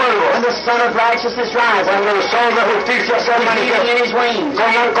seamos polvo, when the Son of Righteousness rises, cuando el sol de justicia se healing manifieste in His wings,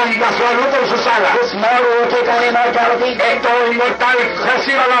 con la salud en sus alas, this mortal will take on immortality, esto inmortal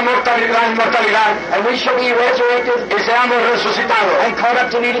reciba la inmortalidad and we shall be resurrected y seamos resucitados and caught up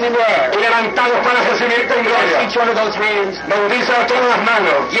to meet Him in the air. y levantados para recibirte en Bless gloria. each one of those hands. Bendice a todas las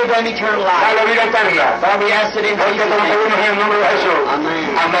manos, Give them eternal dale life. vida eterna, For we ask it in porque Jesus' te lo name. pedimos en el nombre de Jesús.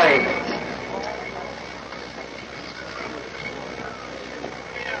 Amen. Amén.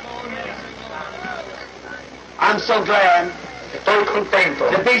 I'm so glad Estoy contento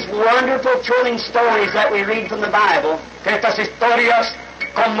that these wonderful, thrilling stories that we read from the Bible, que estas historias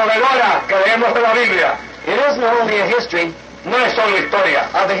conmovedoras que leemos de la Biblia it isn't only a history no es solo historia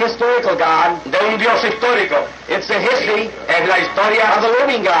of a historical God, de un Dios histórico, it's a history es la historia of a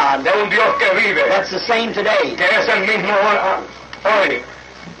living God de un Dios que vive, that's the same today. que es el mismo hoy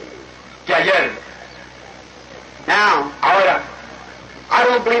que ayer. Now, Ahora, I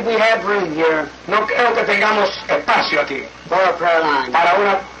don't believe we have room here no creo que tengamos espacio aquí for a prayer line.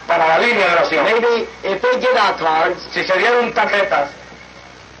 para la línea de oración. Maybe if they give out cards, Si se dieron tarjetas,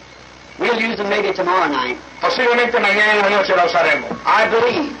 we'll use them maybe tomorrow night. posiblemente mañana en la noche la usaremos. I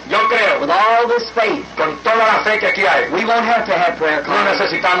believe, Yo creo, with all this faith, con toda la fe que aquí hay, we won't have to have prayer no cards.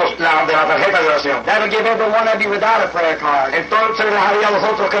 necesitamos de la tarjeta de oración. That'll give every one of you without a prayer card Entonces les haría a los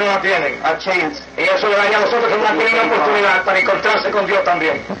otros que no la tienen. a chance. Y eso le daría a los otros que no la tienen una oportunidad para encontrarse con Dios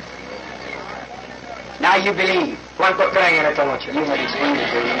también. Now you believe. ¿Cuántos creen en esta noche? You have explained it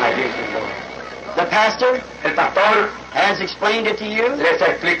to you. I did before. The pastor El pastor has explained it to you les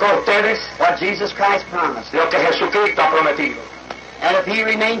explicó a ustedes what Jesus Christ promised. lo que Jesucristo ha prometido. And if He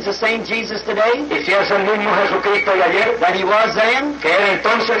remains the same Jesus today Y si es el mismo Jesucristo de ayer, that He was then, que era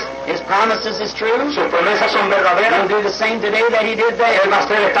entonces, His promises is true, sus promesas son He'll verdaderas, do the same today that He did Él then. va a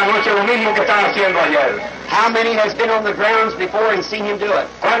hacer esta noche lo mismo que estaba haciendo ayer. How many has been on the grounds before and seen Him do it?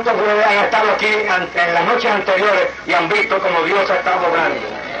 ¿Cuántos han estado aquí en las noches anteriores y han visto como Dios ha estado obrando?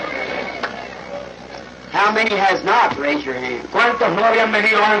 How many has not? Raise your hand. ¿Cuántos no habían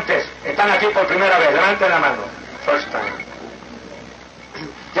venido antes? Están aquí por primera vez, levante la mano. First time.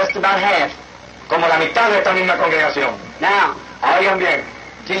 Just about half. Como la mitad de esta misma congregación. Now, Oigan bien,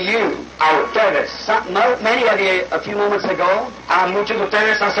 to you, a ustedes, many of you a few moments ago a muchos de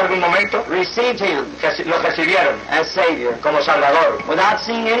ustedes hace algún momento received Him lo recibieron as Savior como Salvador, without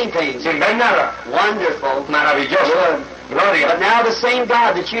seeing anything. sin ver nada, Wonderful. maravilloso, Good. gloria. But now the same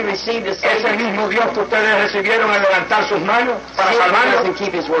God that you received as Ese Savior mismo Dios que ustedes recibieron al levantar sus manos para still salvarnos, doesn't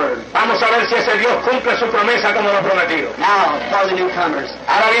keep His word. vamos a ver si ese Dios cumple su promesa como lo ha prometido. Now, for the newcomers,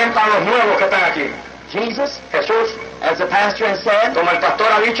 Ahora bien, para los nuevos que están aquí, Jesus, Jesús, as the pastor has said, como el pastor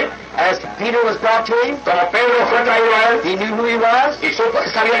ha dicho, as Peter was brought to Him, como Pedro fue traído a él He knew who He was, y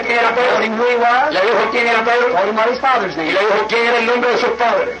sabía quién era told Pedro, Him who He was, le dijo quién era Pedro told Him what His Father's y name le is. dijo quién era el nombre de sus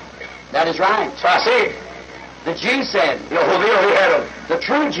padres. That is right. Fue así, The Jews said, los judíos dijeron, the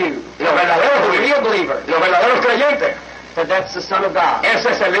true Jew, los verdaderos the judíos, real believer, los verdaderos creyentes, that that's the Son of God. ese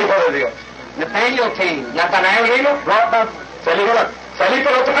es el Hijo de Dios. Nathanael came, Natanael vino, brought by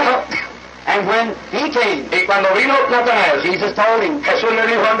Felipe lo trajo, and when he came, y cuando vino Natanael, Jesus told him Jesús le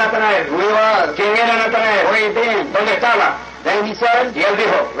dijo a Natanael, who he was, ¿quién era Natanael? where he'd been. ¿Dónde estaba? Then he said, Y él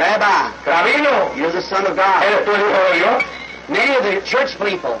dijo, Rabbi, Rabino, you're the Son of God. ¿eres tú el Hijo de Dios? Many of the church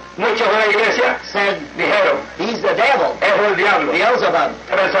people Muchos de la iglesia said, dijeron, he's the devil, es el diablo, Beelzebub.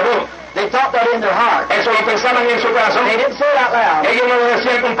 Belzebú. They thought that in their heart. Eso lo pensaban en su corazón. They didn't say it out loud. Ellos no lo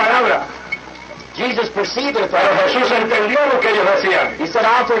decían con palabras, Jesus perceived it. pero Jesús entendió lo que ellos decían. He said,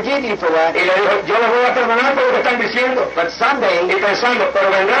 I'll forgive you for that. Y le dijo, yo les voy a perdonar por lo que están diciendo. But someday, Y pensando,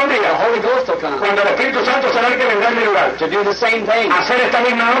 pero vendrá un the día Holy Ghost will come cuando el Espíritu Santo será el que vendrá en mi lugar. to do the same thing. A hacer esta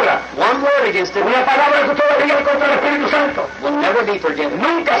misma obra. One word against it Una palabra que ustedes digan contra el Espíritu Santo will never be forgiven.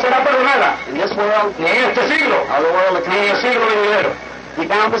 nunca será perdonada, In this world, ni en este siglo, or the world to ni en el come. siglo venidero. He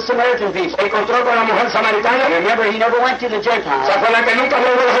found the Samaritan people. Se encontró con la mujer samaritana. Remember, he never went to the ¿Se Gentiles. acuerdan que nunca habló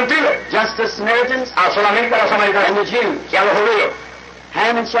de los gentiles? Just the Samaritans Solamente a los and samaritanos the Jews. y a los judíos.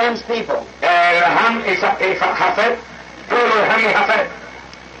 Ham and Sham's people. Ham y Jafet, pueblo de Ham y Jafet.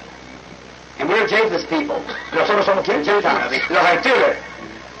 And we're Japheth's people. Nosotros somos quién? Gentiles. Los gentiles.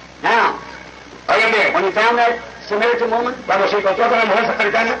 Now, Oigan bien, when he found that Samaritan woman? Cuando se encontró con la mujer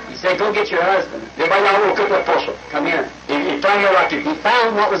samaritana, He said, go get your husband. le vaya a buscar tu esposo Come here. y tráemelo aquí. He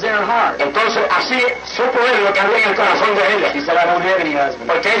found what was in her heart. Entonces así supo él lo que había en el corazón de ella. She said, I don't have any husband.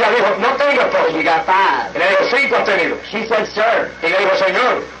 Porque ella dijo, no tengo esposo. You got 5. Y le dijo, 5 has tenido. She said, sir, Y le dijo,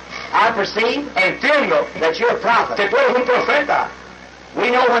 Señor, I perceive entiendo that you're a prophet. que tú eres un profeta. We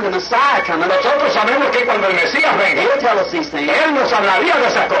know when the Messiah comes, Nosotros sabemos que cuando el Mesías venga, He'll tell us these things. Él nos hablaría de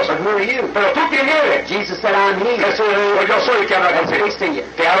esas cosas. But who are you? Pero tú quién eres. Jesus said, I'm He. Jesús le dijo, yo soy el que habla And contigo. speaks to you.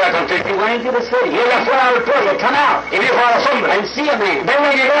 Que habla contigo. He went into the city. Y él afuera del pueblo, Come out y dijo a los hombres, and see a man.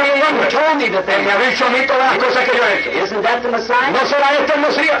 vengan y vean un He hombre. told me that Él me ha they... dicho a mí todas las cosas que yo he hecho. Isn't that the Messiah? ¿No será este el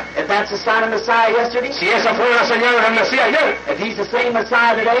Mesías? If that's the sign of Messiah yesterday, Si esa fue una señal del Mesías ayer, if He's the same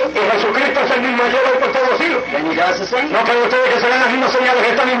Messiah today, y Jesucristo es el mismo ayer hoy por todos los siglos, then He does the same. ¿no creen ustedes que serán las mismas señales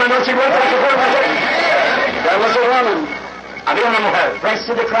esta misma noche igual para que fueron ayer? There was a woman Había una mujer pressed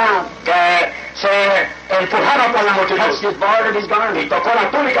to the crowd, que se empujaba por la multitud touched His border of His y garment. tocó la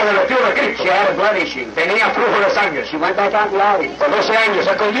túnica del vestido de Cristo. She had a blood issue. Tenía flujo de sangre. She went back out in the audience. Por 12 años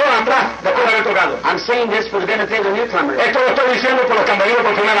se escondió atrás después de haber tocado. I'm saying this for the benefit of the newcomers. Esto lo estoy diciendo por los que han venido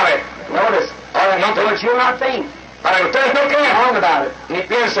por primera vez. Notice, Ahora no te but you'll not think para que ustedes no crean wrong about it. ni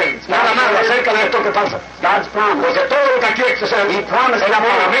piensen nada malo acerca de esto que pasa. God's promise. Porque todo lo que aquí sucede He promised es la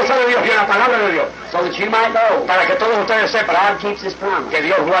promesa de Dios y la palabra de Dios. so that you might know Para que todos ustedes sepan God keeps His promise. que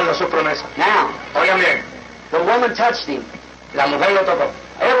Dios guarda sus promesas. Now, Oigan bien, the woman touched Him. la mujer lo tocó.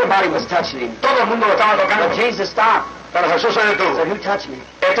 Everybody was touching Him. Todo el mundo lo estaba tocando. But Jesus stopped. Pero Jesús se He detuvo. said, who touched me?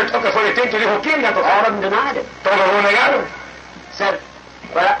 Este toque fue distinto y dijo, ¿quién me ha All tocado? of them denied it. Todos lo negaron. Said,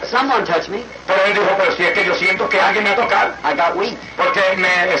 but someone touched me. Pero él dijo, pero si es que yo siento que alguien me ha tocado. I got weak. Porque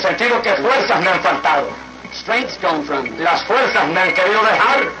me he sentido que fuerzas me han faltado. Strength's gone from me. Las fuerzas me han querido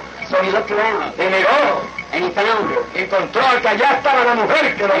dejar. So he looked around Y miró, and he found her. encontró que allá estaba la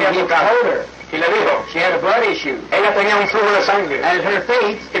mujer que lo había And he tocado. told her Y le dijo, she had a blood issue. ella tenía un flujo de sangre. And her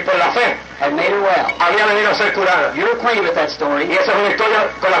faith Y por la fe had made her well. había venido a ser curada. You're acquainted with that Y story. esa es una historia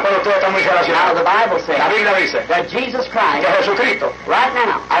con la cual ustedes están muy Now relacionados. the Bible La says Biblia dice that Jesus Christ, que Jesucristo, right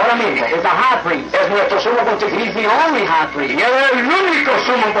now, ahora mismo, is the high priest. es nuestro sumo pontífice. He's the only high Y priest, él es el único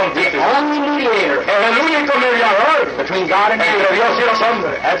sumo pontífice. only mediator Es el único mediador between God and entre man. Dios y los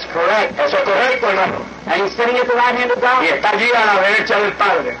hombres. That's correct. Eso es correcto, hermano. And he's sitting at the right hand of Y God, está allí a la derecha del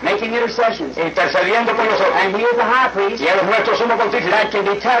Padre, making intercessions. intercediendo por nosotros. And he is the high priest Y él es nuestro sumo pontífice. that can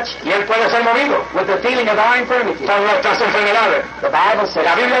be touched Y él puede ser movido with the feeling of our infirmity. por nuestras enfermedades. The Bible says,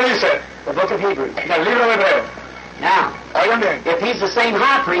 La Biblia dice, the book of Hebrews. en el libro de Hebreo, Now, oigan bien, if he's the same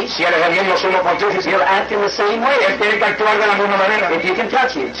high priest, si él es el mismo sumo pontífice, he'll act in the same él way tiene que actuar de la misma manera. if you can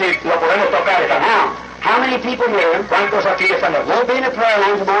touch him. Si lo podemos tocar esta noche. Now, how many people here ¿Cuántos aquí esta noche? won't be in a prayer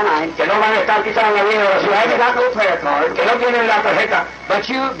line tomorrow night? Que no van a estar quizás en la vida de You haven't oración, got no prayer card, que no tienen la tarjeta, but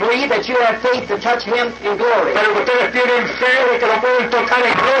you believe that you have faith to touch him in glory. pero que ustedes tienen fe de que lo pueden tocar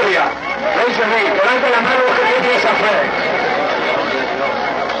en gloria. Raise your hand. Levante la mano los que tienen esa fe.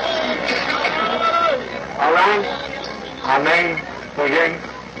 All right? Amén. Muy bien.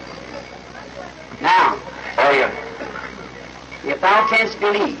 Now, Oigan, if thou canst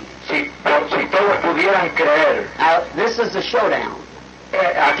believe, si todos pudieran creer, now this is the showdown.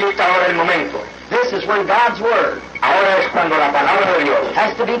 aquí está ahora el momento. This is when God's word Ahora es cuando la palabra de Dios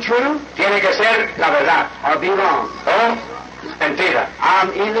has to be true tiene que ser la verdad or be wrong. o mentira.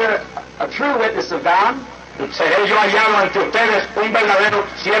 I'm either a true witness of God ¿Seré yo hallado ante ustedes un verdadero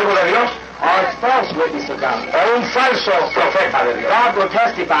siervo de Dios or a false witness of God. o un falso profeta de Dios? God will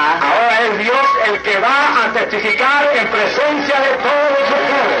testify. Ahora es Dios el que va a testificar en presencia de todos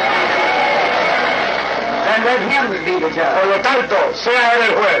ustedes. Then let him be the Por judge. lo tanto, sea él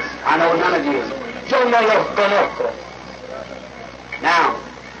el juez. I know none of you. Yo no los conozco. Now,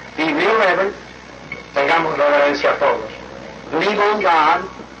 be real reverent. Tengamos reverencia a todos. Believe on God.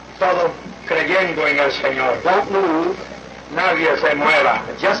 Todos creyendo en el Señor. Don't move. Nadie se mueva.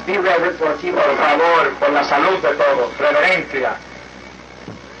 Just be reverent for a few Por moments. favor, por la salud de todos. Reverencia.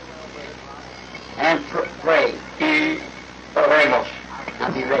 And pray. Y oremos. Now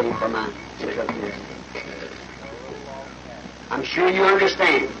be ready for my I'm sure you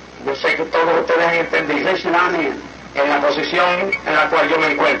understand Yo sé que todos ustedes han the entendido position I'm in, en la posición en la cual yo me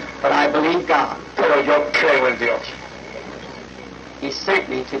encuentro. but I believe God. Pero yo creo en Dios. He sent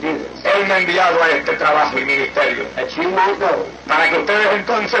me to do this, Él me ha enviado a este trabajo y ministerio that you might know para que ustedes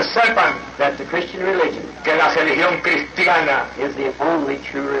entonces sepan that the Christian religion que la religión cristiana is the only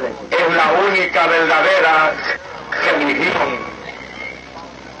true religion. es la única verdadera religión.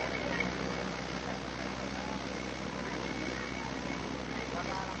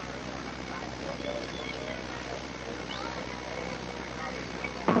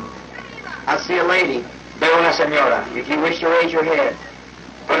 I see a lady Veo una señora. If you wish to raise your head.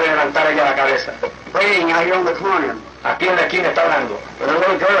 Puede levantar ella la cabeza. Praying out here on the corner. Aquí en la esquina está hablando. With a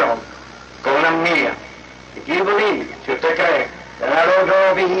little girl. Con una niña. If you believe. Si usted cree. That little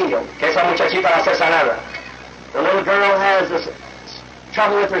girl will be healed. Que esa muchachita va a ser sanada. The little girl has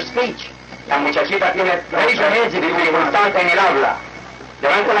trouble with her speech. La muchachita tiene Raise your heads if you dificultad en el habla.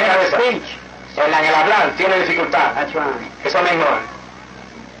 Levanta la cabeza. Speech. En el hablar tiene dificultad. That's right. Eso mismo.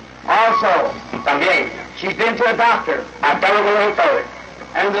 Also, también, she's been to a doctor. Ha estado con los doctores.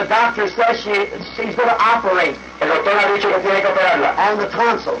 And the doctor says she's going to operate. El doctor ha dicho que tiene que operarla. On the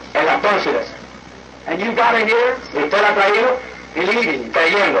tonsils. En las tónsiles. And you got her here. Y usted la ha traído. Believing.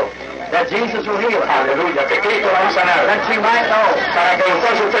 Creyendo. That Jesus will heal her. Aleluya. Que Cristo la va a sanar. That she might know. Para que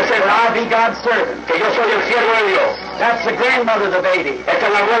entonces usted sepa. I'll be God's servant. Que yo soy el siervo de Dios. That's the grandmother of the baby. Esta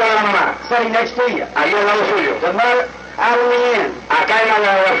es la abuela de la mamá. Sitting next to you. Ahí al lado suyo. The mother out on the end. Acá en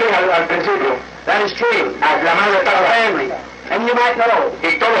la fija al principio. That is true. La madre está the family. And you might know.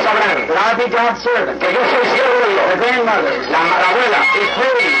 Y todos sabrán. That I'll be God's servant. Que yo soy siervo de Dios. The grandmother. La abuela. Is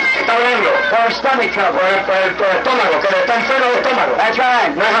praying. Está hablando. For her stomach trouble. Por el estómago. Que le está enfermo de estómago. That's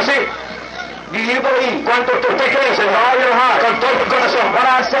right. ¿No es así? Do you believe? ¿Cuánto usted cree, Señor? All your heart. Con todo tu corazón. What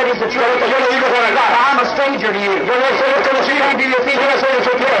I said is the truth. Lo que yo le digo es la verdad. I'm a stranger to you. Yo no soy desconocido. Do you think? Yo no soy de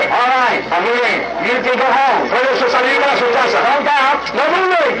su pie. All right. Muy bien. You can go home. Puede salir para su casa. Don't doubt. No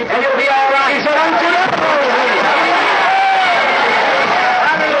dude. And you'll be all right. Y serán curados.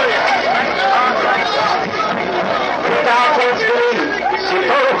 Si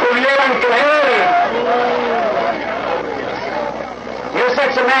todos pudieran creer. Here's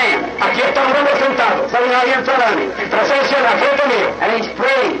such a man. Aquí está un hombre sentado. Sitting out here in front of me. En presencia de la frente mío. And he's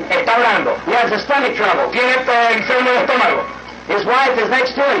praying. Está hablando. He has a stomach trouble. Tiene enfermo de estómago. His wife is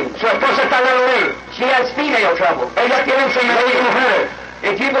next to him. Su esposa está al lado de él. She has female trouble. Ella tiene enfermedad de mujeres.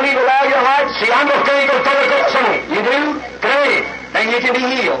 If you believe with all your heart, si ambos creen con todo el corazón, you do? Cree. Then you can be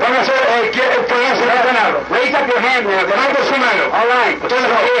healed. Pueden ser sanado. Raise up your hand now. Levante su mano. All right. Ustedes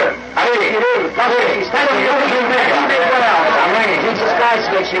lo quieren. Ahí. You do. Ahí. Stand up. You did well. Amén. Jesus Christ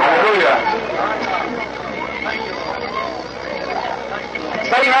makes you well. Aleluya.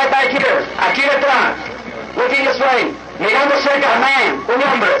 Standing right back here. Aquí detrás. Looking this way. Mirando cerca. A man. Un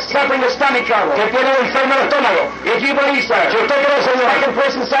hombre. Suffering with stomach trouble. Que tiene un enfermo de estómago. If you believe, sir. Si usted cree, Señor. Second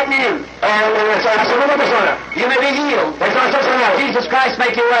person sitting in. La segunda persona. You may be healed. Eso va a ser sanado. Jesus Christ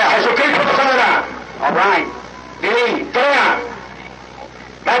make you well. Jesucristo te sanará. All right. Believe. Crea.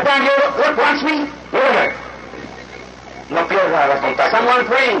 Right down here. Look, watch me. Mírame. No pierda la contacto. Someone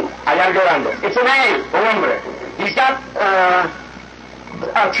praying. Allá llorando. It's a man. Un hombre. He's got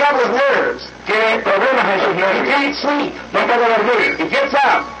trouble with nerves. Tiene problemas en sus He nervios. can't sleep. No puede dormir. He gets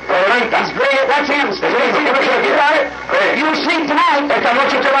up. Se levanta. He's great. That's him. You got it? You sleep tonight. Esta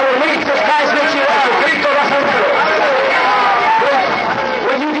noche usted va a dormir. Jesus Christ makes you well. Cristo va a sanarlo.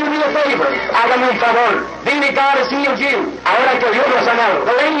 Will you do me a favor? Hágame un favor. Being that God has healed you. Ahora que Dios lo ha sanado.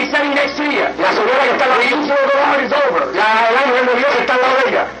 The lady sitting next to you. La señora que está al The lado. angel of the Lord is over. El ángel de Dios está al lado de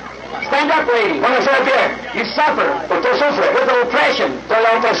ella. Stand up, lady. Póngase de pie. You suffer. Usted sufre With the oppression. con la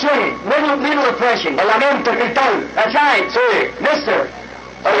opresión. Mental oppression. En la mente cristal. That's right. Sí. Mister.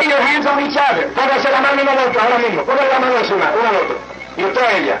 Put your hands on each other. Póngase la mano uno al otro ahora mismo. Póngase la mano encima, uno al otro. Y usted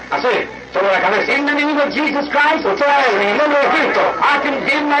a ella. Así. Sobre la cabeza. In the name of Jesus Christ. Usted a él. En el nombre de Cristo. I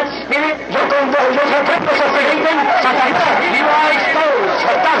condemn that spirit. Yo reprendo ese espíritu. Satanás. You are exposed.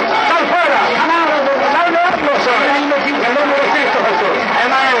 Están fuera. Come out of the En el nombre de Cristo Jesús.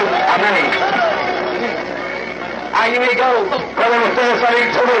 Amen. Amén. You may go. Pueden ustedes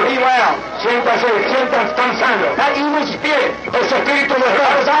salir seguros. Be well. Sientan tan sanos. That evil spirit Ese espíritu de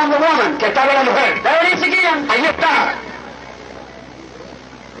that was error on the woman. que estaba en la mujer. There it is again. Ahí está.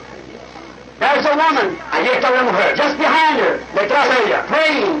 There's a woman Allí está la mujer. just behind her, Detrás de ella.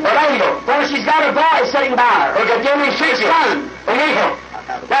 praying. Orando. For she's got a boy sitting by her. Porque tiene un sitio. Son. Un hijo.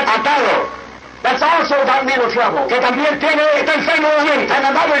 That's Atado. That's also got mental trouble. Que también está enfermo de mente. And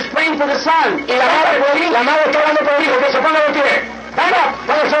the mother's praying for the son. Y la madre está hablando por el hijo. Que se ponga de pie. Stand up.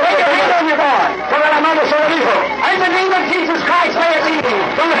 Póngase de Put your hand on pie. your boy. Ponga la mano sobre el hijo. In the name of Jesus Christ, may it be healed.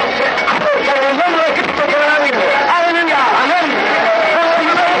 Que en el nombre de Cristo que la Biblia. Hallelujah. Amén.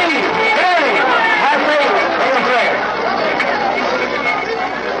 You believe. Cree. Have faith. Tengan fe.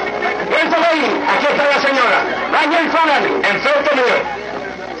 Here's the lady. Aquí está la señora. Right here in front of me. Enfrente mío.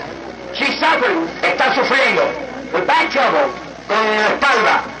 She's suffering Está sufriendo. with back trouble, Con la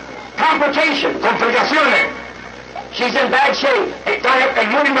espalda. complications. Complicaciones. She's in bad shape. Está en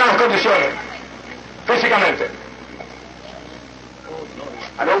muy malas condiciones. Físicamente.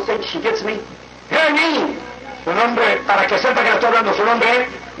 I don't think she gets me. Her name. Su nombre, para que sepa que le estoy hablando, su nombre es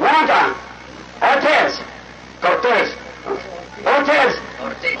Wanda. Ortez. Cortés. Ortiz.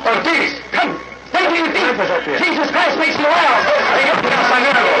 Ortiz. Come. Thank you. Jesus Christ makes you well. Señor te ha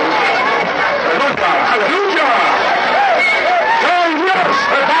sanado. Aleluya. Glory to Dios.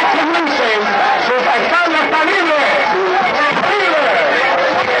 We're back to loosing. Su pecado está libre. Libre.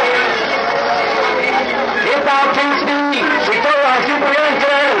 If thou canst believe, Si todos aquí pudieran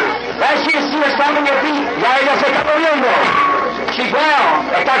creer, as she is still standing your feet, ya ella se está moviendo. she's well.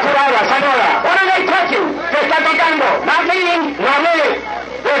 Está curada, sanada. What are they touching? ¿Qué está tocando? Not me. No a mí.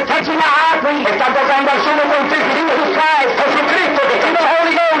 They're touching the high priest. Está tocando al sumo pontífice. Jesus Christ. Jesucristo, que And está the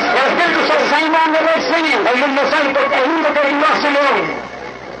Holy Ghost. el Espíritu The Santo. same one that was singing. El mismo santo, el mismo que vino a Simeón.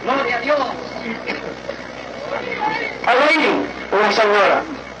 Gloria a Dios. A lady, una señora.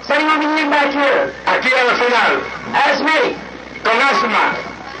 Sitting on the end back here. Aquí al final, Asthmatic. con asma,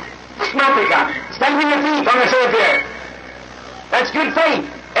 asmática. Standing on your feet. Póngase de pie. That's good faith.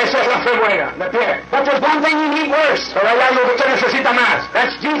 Esa es la fe buena, de pie. But there's one thing you need worse. Pero hay algo que usted necesita más.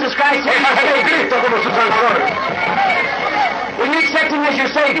 That's Jesus Christ. Es a Jesucristo como su Salvador. When you accept Him as your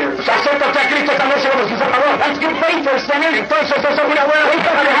Savior, Acepta usted a Cristo esta noche como su Salvador. that's good faith for a sinner. Entonces eso es una buena fe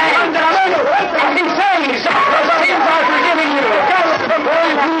para que Levanta la mano. He's saved. Your sins are forgiven you. Go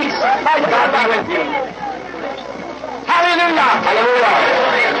in peace. God be with you. Hallelujah.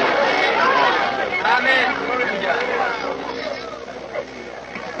 Aleluya.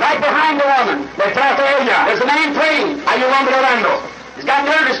 Right behind the woman, Detrás de ella there's a man praying. hay un hombre orando, He's got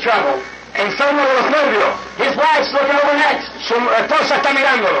nervous trouble. enfermo de los nervios. His wife's looking over next. Su esposa está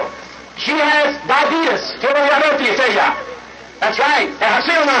mirándolo. She has diabetes. Tiene diabetes ella. That's right. ¿Es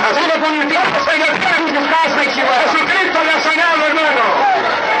así o no es así? Stand up on your feet. Señor, Jesus Christ makes you well. Jesucristo le ha sanado, hermano.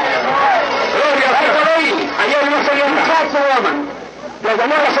 Gloria a That's a Dios. lady. Allí hay una señora. That's a woman. Le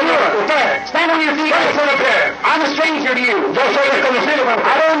llamó la señora. Usted. Stand on your feet. Póngase de pie. I'm a stranger to you. Yo soy desconocido para I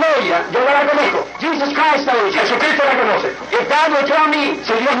usted. don't know you. Yo no la conozco. Jesus Christ knows you. Jesucristo la conoce. If God will tell me,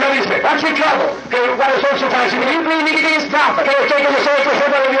 Si Dios me dice, what's your trouble? ¿cuáles son sus Will padecimientos? you believe me to be His prophet? ¿Cree usted que yo soy el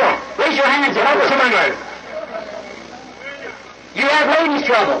profeta de Dios? Raise your hands Levante su up. mano a él. You have ladies'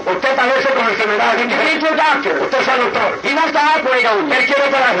 trouble. Usted padece con enfermedades de You mujer. get to a doctor. Usted es al doctor. He wants to operate on you. Él quiere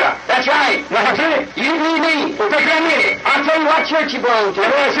operarla. That's right. ¿No es así? You believe me. ¿Usted cree en mí? I'll tell you what church you belong to. Le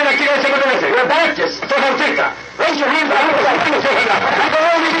voy a decir aquí de ese pertenece. You're a Baptist. Usted es bautista. Raise your hands up. Let And go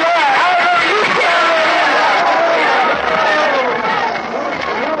home and be well.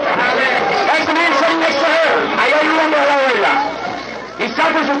 That's the man sitting next to her. Ahí hay un hombre al lado de ella. He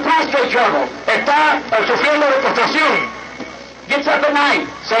suffers with prostrate trouble. Está sufriendo de postración. Gets up at night.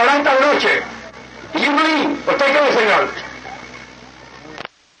 Se levanta de noche. Do you believe? ¿Usted cree, Señor?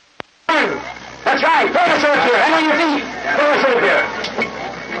 That's right. Póngase de pie. And on your feet. Póngase de pie.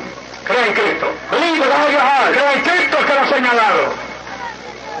 Cree en Cristo. Believe with all your heart. Cree en Cristo que lo ha señalado.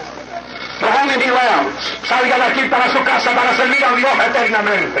 Go home and be well. Salga de aquí para su casa para servir a Dios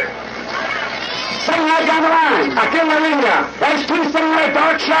eternamente. Sitting right down the line. Aquí en la línea There's two sitting like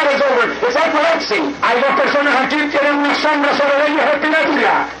dark shadows over. It's epilepsy. hay dos personas aquí que tienen una sombra sobre ellos,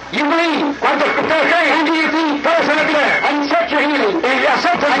 epilepsia. You believe. ¿Cuántos de ustedes creen? Stand to your feet. Póngase de pie. And accept your healing. Y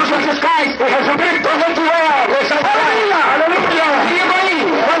acepten And su Jesus Christ. Y Jesucristo es tu well. Les salvará. Aleluya. Do you believe?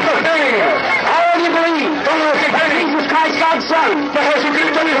 ¿Cuántos creen? All you believe. Todos los que That creen Jesus Christ, God's Son. que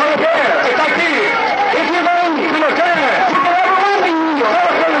Jesucristo el Hijo de Dios está aquí. If you believe, Si lo creen, people ever will be healed.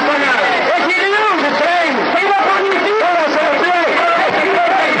 todos pueden sanar. If you do, Si creen, stand up on your feet. pónganse de pie.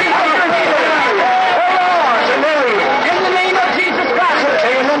 Señor, In the name of Jesus Christ,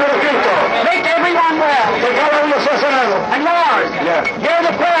 en el nombre de Cristo, make everyone well. que cada uno sea sanado. And Lord, Yeah. hear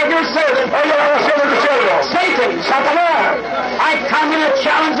the prayer of your servant. Oye la oración de tu siervo. Satan, Satanás, I come in a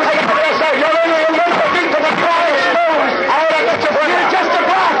challenge